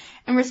parts.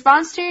 In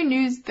response to your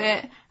news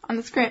bit on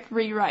the script,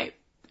 rewrite.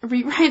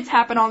 Rewrites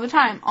happen all the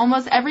time.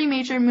 Almost every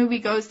major movie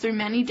goes through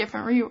many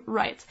different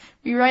rewrites.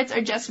 Rewrites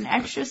are just an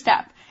extra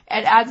step.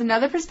 It adds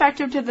another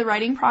perspective to the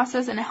writing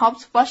process and it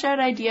helps flesh out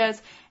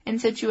ideas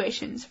and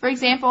situations. For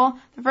example,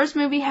 the first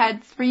movie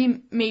had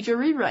 3 major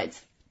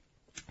rewrites.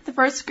 The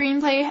first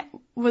screenplay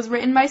was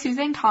written by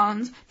Suzanne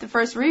Collins, the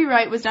first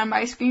rewrite was done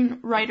by a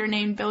screenwriter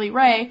named Billy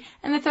Ray,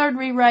 and the third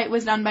rewrite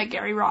was done by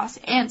Gary Ross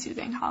and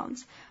Suzanne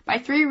Collins. By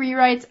 3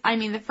 rewrites, I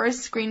mean the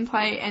first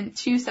screenplay and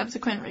 2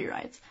 subsequent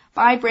rewrites.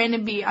 By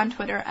Brandon B. on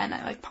Twitter, and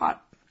I like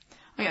pot.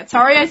 Oh yeah,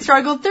 sorry I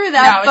struggled through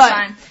that, no, it's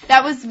fine.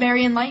 That was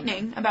very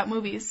enlightening about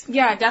movies.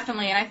 Yeah,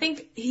 definitely, and I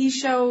think he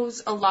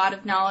shows a lot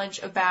of knowledge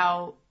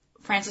about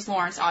Francis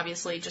Lawrence,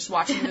 obviously, just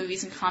watching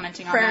movies and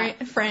commenting on that.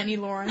 Franny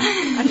Lawrence.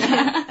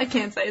 I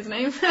can't say his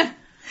name.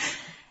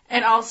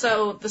 And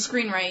also the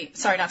scriptwrite.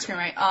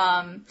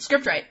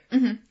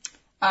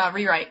 Mm-hmm.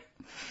 Rewrite.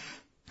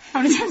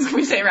 How many times can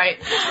we say right?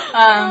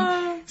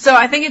 So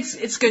I think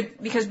it's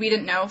good because we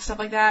didn't know stuff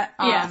like that.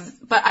 Yes.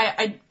 But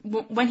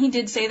when he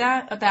did say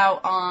that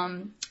about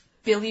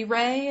Billy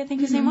Ray, I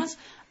think his name was,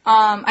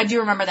 I do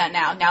remember that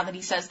now that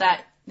he says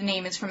that the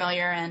name is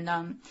familiar and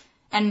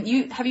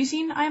have you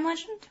seen I Am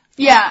Legend?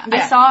 Yeah,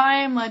 I saw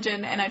I Am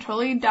Legend, and I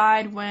totally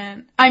died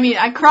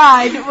I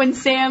cried when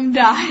Sam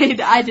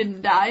died. I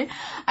didn't die.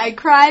 I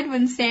cried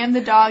when Sam the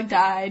dog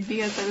died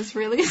because it was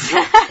really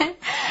sad.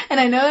 And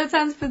I know that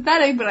sounds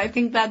pathetic, but I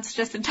think that's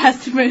just a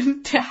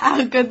testament to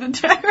how good the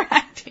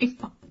directing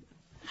was.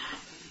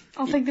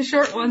 I'll take the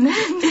short one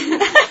then.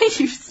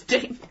 You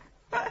stink.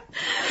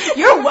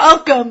 You're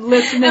welcome,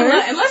 listeners.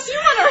 Unless you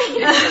want to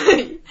read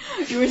it.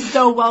 You were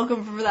so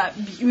welcome for that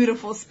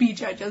beautiful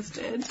speech I just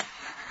did.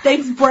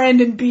 Thanks,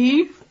 Brandon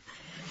B.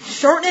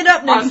 Shorten it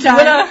up next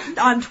time.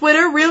 On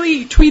Twitter, really?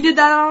 You tweeted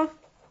that out?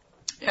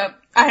 Yep.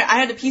 I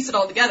had to piece it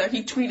all together.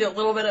 He tweeted a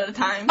little bit at a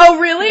time. Oh,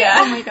 really? Yeah.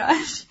 Oh, my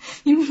gosh.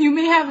 You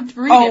may have to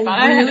read it, but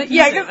I had to piece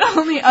Yeah, because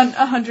only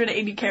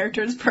 180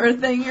 characters per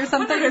thing or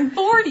something.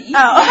 140.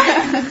 Oh.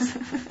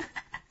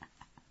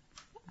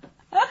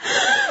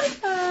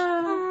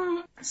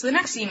 So the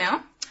next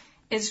email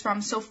is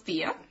from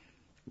Sophia.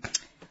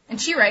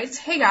 And she writes,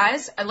 "Hey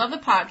guys, I love the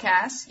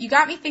podcast. You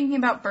got me thinking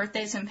about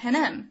birthdays in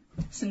Panem,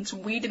 since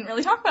we didn't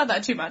really talk about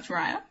that too much,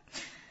 Mariah."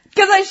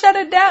 Because I shut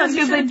it down,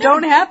 because they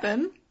don't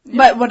happen. Yeah.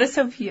 But what does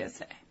Sophia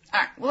say?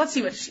 Alright, well, let's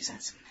see what she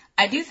says.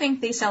 "I do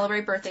think they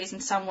celebrate birthdays in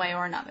some way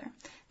or another.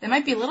 They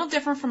might be a little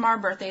different from our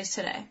birthdays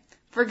today.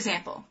 For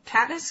example,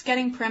 Katniss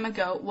getting Prim a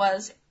goat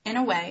was, in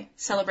a way,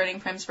 celebrating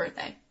Prim's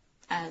birthday,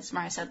 as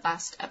Mariah said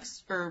last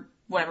episode, or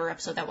whatever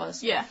episode that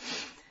was. Yeah.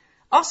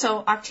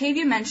 Also,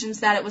 Octavia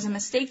mentions that it was a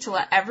mistake to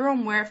let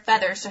everyone wear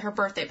feathers to her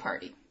birthday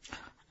party.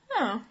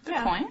 Oh,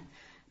 good point.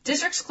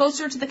 Districts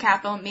closer to the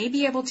capital may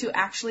be able to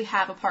actually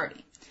have a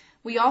party.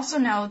 We also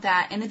know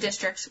that in the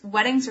districts,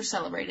 weddings are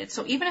celebrated,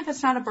 so even if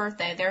it's not a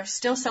birthday, there are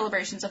still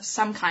celebrations of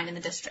some kind in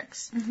the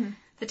districts. Mm-hmm.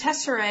 The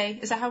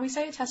tesserae, is that how we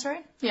say it,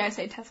 tesserae? Yeah, I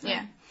say tesserae.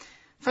 Yeah.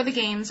 For the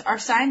games are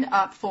signed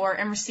up for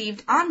and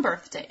received on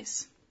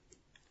birthdays,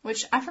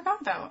 which I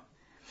forgot about.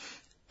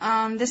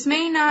 This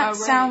may not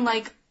sound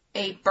like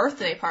a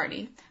birthday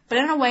party, but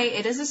in a way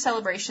it is a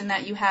celebration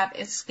that you have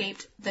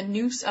escaped the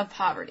noose of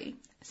poverty.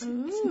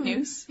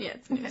 Noose? Yeah,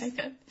 it's noose. Okay,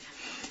 good.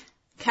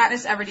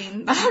 Katniss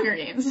Everdeen, The Hunger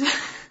Games.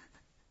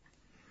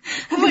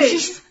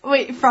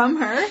 Wait, from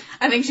her?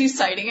 I think she's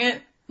citing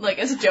it, like,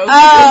 as a joke,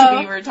 because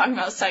we were talking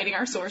about citing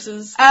our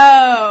sources.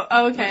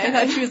 Oh, okay. I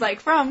thought she was like,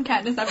 from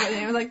Katniss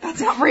Everdeen. I was like,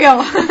 that's not real.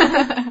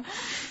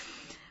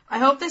 I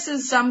hope this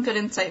is some good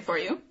insight for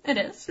you. It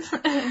is.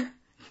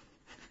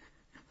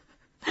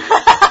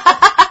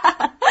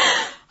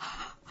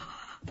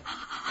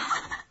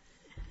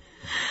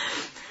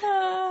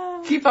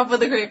 Keep up with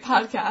the great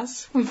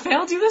podcast. We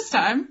failed you this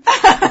time.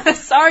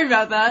 Sorry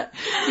about that.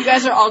 You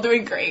guys are all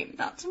doing great.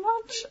 Not so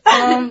much.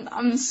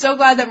 I'm so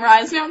glad that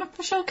Mariah's now an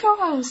official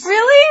co-host.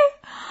 Really?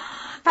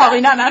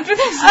 Probably not after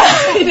this.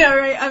 I know,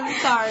 right? I'm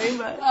sorry,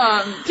 but...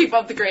 keep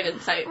up the great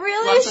insight.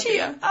 Really? Love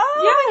Sophia.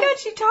 Oh my god,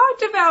 she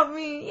talked about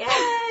me.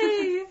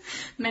 Yay!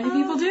 Many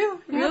people do.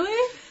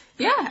 Really?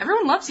 Yeah,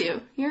 everyone loves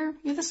you. You're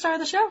the star of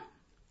the show.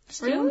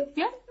 Really?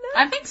 Yeah,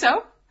 I think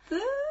so.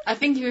 I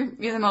think you're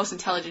the most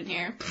intelligent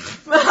here.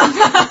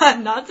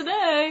 Not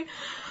today.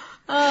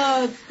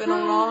 Oh, it's been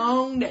a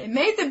long day.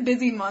 May's a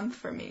busy month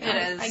for me. It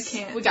is. I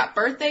can't. We got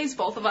birthdays,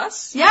 both of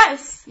us.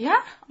 Yes.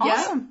 Yeah.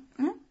 Awesome.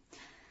 Yeah.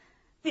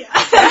 Yeah.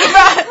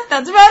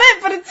 That's about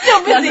it, but it's still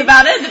busy. That's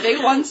about it. The big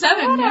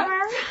 1-7. Whatever.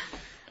 Yeah.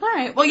 All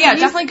right. Well, yeah,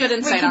 definitely good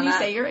insight on that.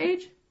 Can you say your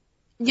age?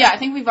 Yeah, I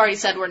think we've already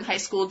said we're in high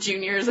school,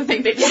 juniors. I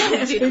think they just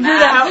haven't seen the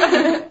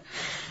math.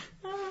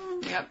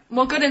 Yep.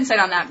 Well, good insight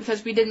on that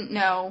because we didn't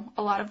know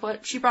a lot of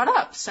what she brought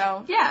up.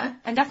 So yeah,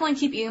 and definitely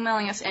keep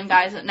emailing us in,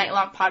 guys, at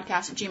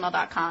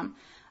nightlockpodcast@gmail.com.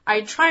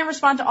 I try and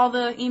respond to all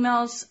the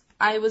emails.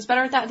 I was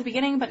better at that at the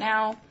beginning, but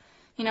now,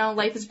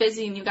 life is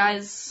busy and you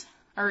guys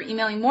are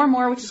emailing more and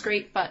more, which is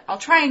great. But I'll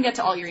try and get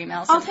to all your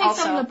emails. I'll take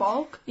some of the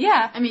bulk.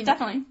 Yeah, I mean,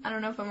 definitely. I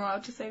don't know if I'm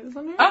allowed to say this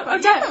on here. Oh,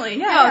 definitely.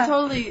 Yeah. No,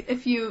 totally.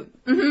 If you,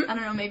 I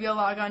don't know, maybe I'll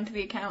log on to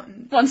the account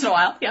and once in a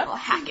while. Yeah. I'll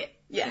hack it.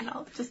 Yeah. And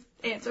I'll just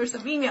answer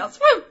some emails.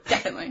 Woo!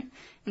 Definitely.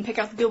 And pick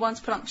out the good ones,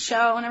 put on the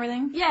show and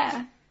everything.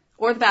 Yeah.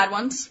 Or the bad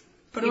ones.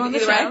 Put them on the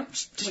show. Way.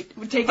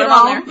 We take it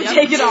all. Yep. We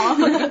take it all.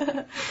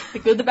 The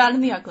good, the bad,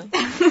 and the ugly.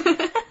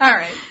 All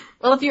right.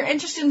 Well, if you're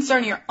interested in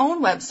starting your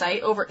own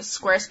website over at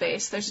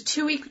Squarespace, there's a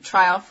 2-week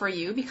trial for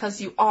you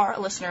because you are a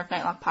listener of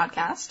Nightlock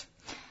Podcast.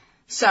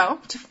 So,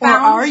 or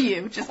are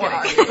you? Just kidding.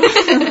 Are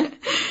you?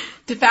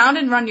 To found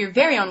and run your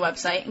very own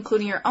website,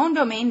 including your own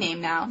domain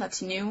name now,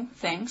 that's a new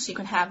thing, so you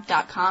can have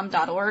 .com,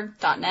 .org,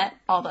 .net,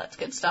 all that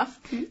good stuff.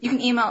 Mm-hmm. You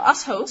can email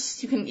us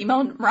hosts. You can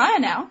email Mariah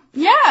now.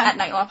 Yeah. At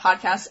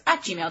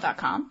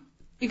nightlawpodcast@gmail.com.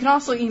 You can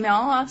also email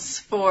us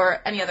for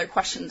any other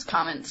questions,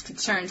 comments,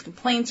 concerns,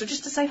 complaints, or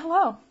just to say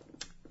hello.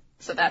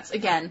 So that's,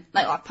 again,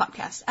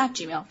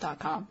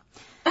 nightlawpodcast@gmail.com.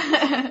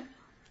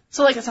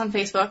 So like us on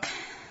Facebook.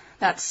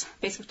 That's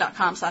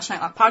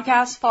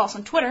facebook.com/nightlockpodcast. Follow us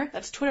on Twitter.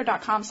 That's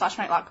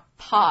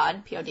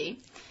twitter.com/nightlockpod, P-O-D.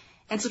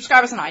 And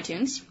subscribe us on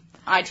iTunes.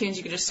 iTunes,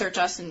 you can just search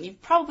us, and you've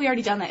probably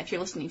already done that if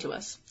you're listening to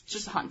us. It's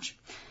just a hunch.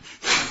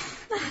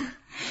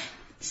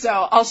 So,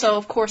 also,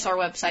 of course, our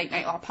website,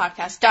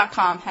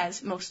 nightlawpodcast.com,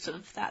 has most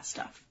of that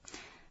stuff.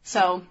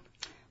 So,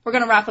 we're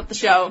going to wrap up the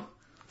show,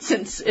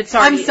 since it's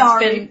already... I'm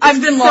sorry. It's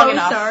been long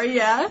enough. I'm sorry,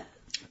 yeah.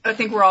 I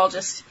think we're all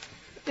just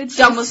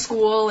done with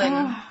school,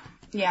 and,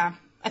 yeah.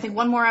 I think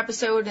one more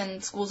episode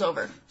and school's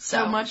over.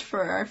 So much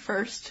for our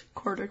first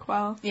Quarter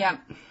Quell. Yeah.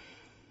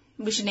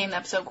 We should name the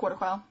episode Quarter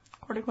Quell.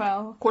 Quarter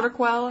Quell. Quarter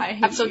Quell. I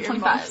hate episode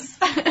 25.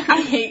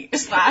 I hate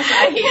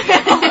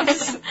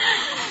earmuffs.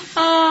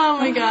 Oh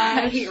my gosh.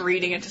 I hate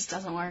reading. It just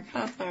doesn't work.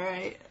 That's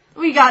alright.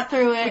 We got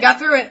through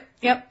it.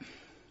 Yep.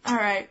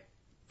 Alright.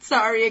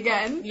 Sorry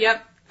again.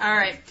 Yep.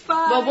 Alright.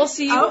 Bye. Well, we'll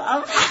see you.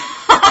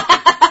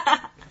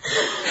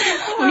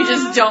 We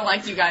just don't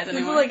like you guys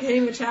anymore. This is like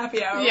Hamish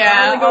happy hour.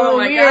 Yeah. Oh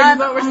my god.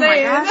 What we're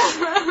saying.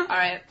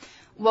 Alright.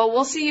 Well,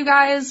 we'll see you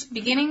guys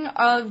beginning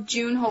of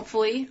June,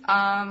 hopefully.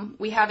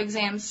 We have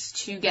exams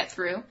to get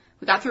through.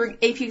 We got through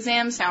AP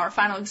exams, now our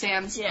final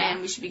exams,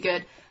 and we should be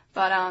good.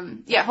 But,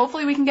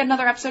 hopefully we can get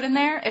another episode in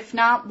there. If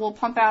not, we'll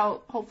pump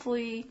out,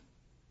 hopefully,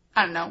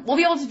 I don't know. We'll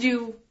be able to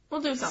do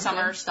We'll do something.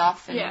 summer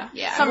stuff. And,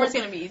 Yeah. Summer's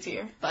going to be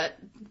easier. But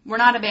we're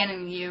not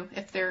abandoning you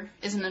if there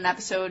isn't an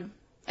episode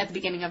at the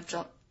beginning of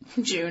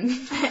June.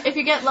 If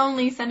you get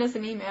lonely, send us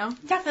an email.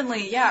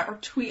 Definitely, yeah. Or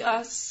tweet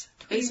us,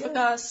 Facebook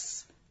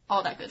us,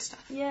 all that good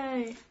stuff.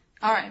 Yay.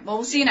 All right. Well,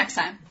 we'll see you next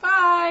time.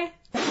 Bye.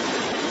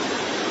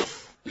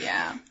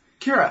 Yeah.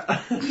 Kira.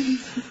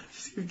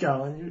 Just keep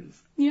going.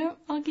 Yep,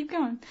 I'll keep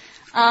going.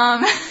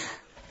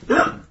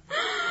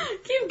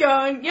 Keep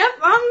going. Yep,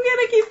 I'm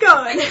gonna keep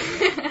going.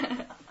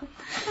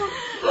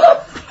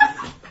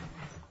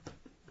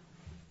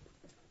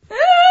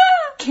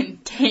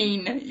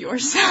 Contain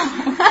yourself.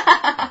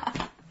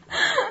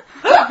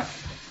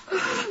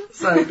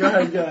 Sorry, go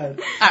ahead.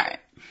 Alright.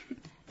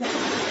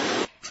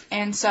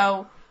 And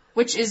so,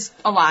 which is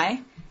a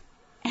lie.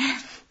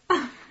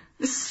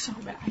 This is so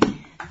bad.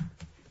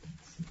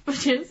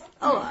 Which is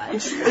a lie.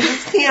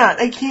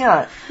 I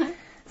can't.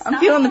 I'm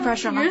feeling the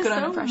pressure. I'm not You're good so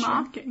under pressure.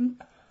 mocking.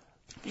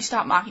 If you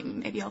stop mocking me,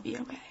 maybe I'll be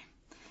okay.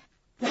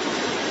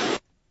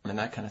 And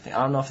that kind of thing. I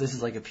don't know if this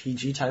is like a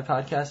PG type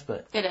podcast,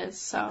 but It is,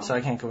 so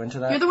I can't go into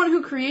that. You're the one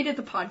who created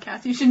the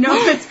podcast. You should know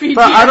if it's PG.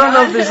 But I don't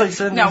know if there's like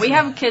certain No, things- we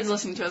have kids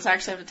listening to us. I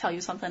actually have to tell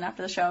you something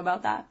after the show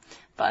about that.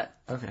 But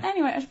Okay.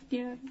 anyway,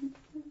 yeah.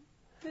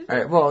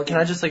 Alright, well, can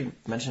I just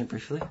like mention it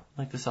briefly?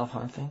 Like the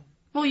self-harm thing?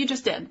 Well, you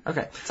just did.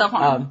 Okay.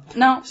 Self-harm.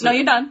 No,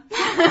 you're done.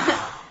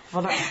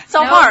 Well,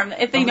 Self-harm.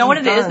 If they I'm know what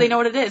it is, done. they know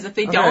what it is. If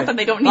they okay. don't, then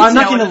they don't need I'm to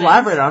not know going what to it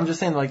elaborate. I'm just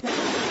saying like...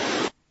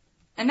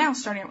 And now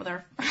starting out with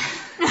our...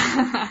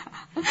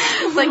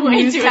 It's like Way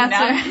too newscaster.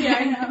 announced. Yeah,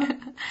 I know.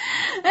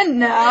 And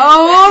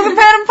now, the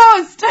Pan and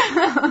Post.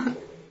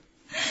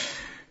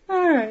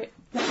 Alright.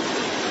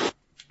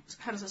 So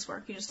how does this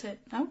work? You just hit...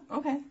 Oh,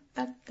 okay.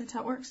 That's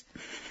how it works.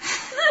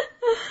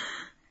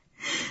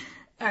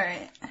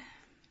 Alright.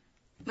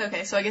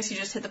 Okay, so I guess you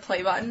just hit the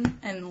play button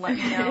and let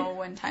me know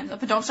when time's up.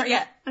 But don't start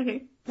yet.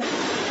 Okay.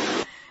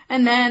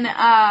 And then,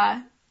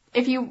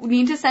 if you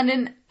need to send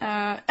in,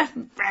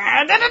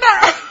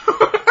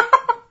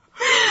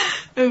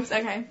 oops,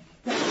 okay.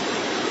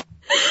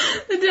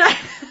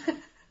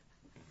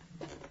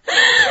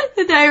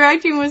 The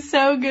directing was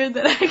so good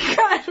that I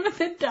cried when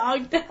the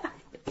dog died.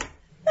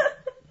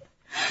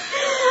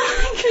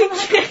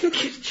 I can't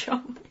control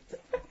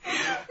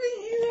myself.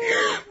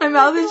 My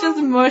mouth is just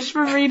mush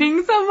from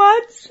reading so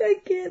much. I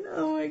can't,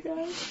 oh my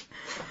gosh.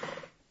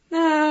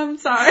 I'm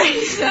sorry.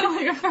 You sound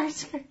like a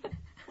first grader.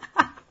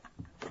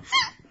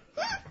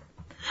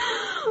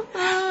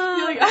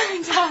 You're like,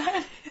 I'm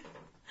tired.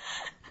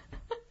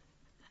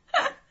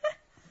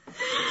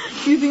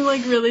 Using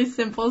like really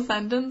simple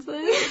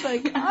sentences.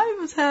 Like, I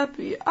was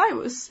happy. I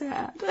was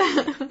sad.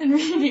 And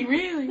reading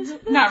really,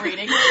 not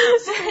reading,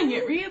 saying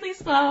it really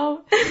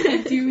slow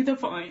and to the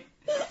point.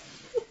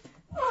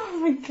 Oh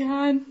my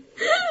god.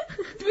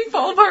 Do we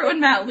fall apart when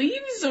Matt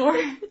leaves, or?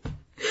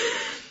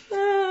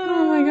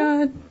 Oh my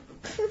god.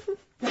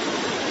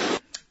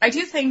 I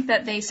do think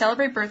that they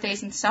celebrate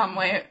birthdays in some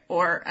way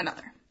or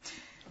another.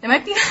 They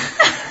might be...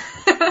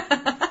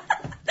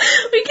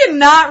 We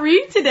cannot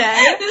read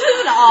today. This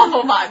is an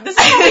awful vibe. This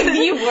is like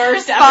the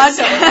worst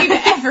episode we've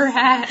ever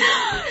had.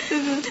 This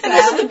is And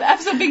this is the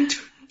episode being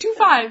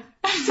 2-5.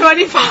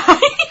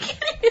 25.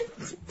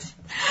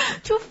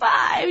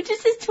 2-5.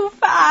 This is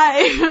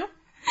 2-5.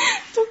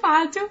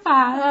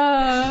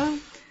 2-5.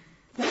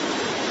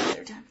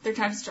 Third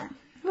time's the charm.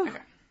 Okay.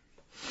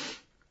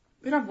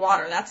 We don't have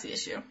water, that's the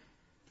issue.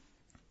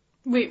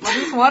 Wait, what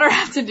does water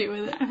have to do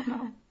with it? I don't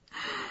know.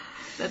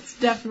 That's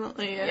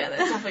definitely it. Yeah,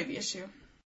 that's definitely the issue.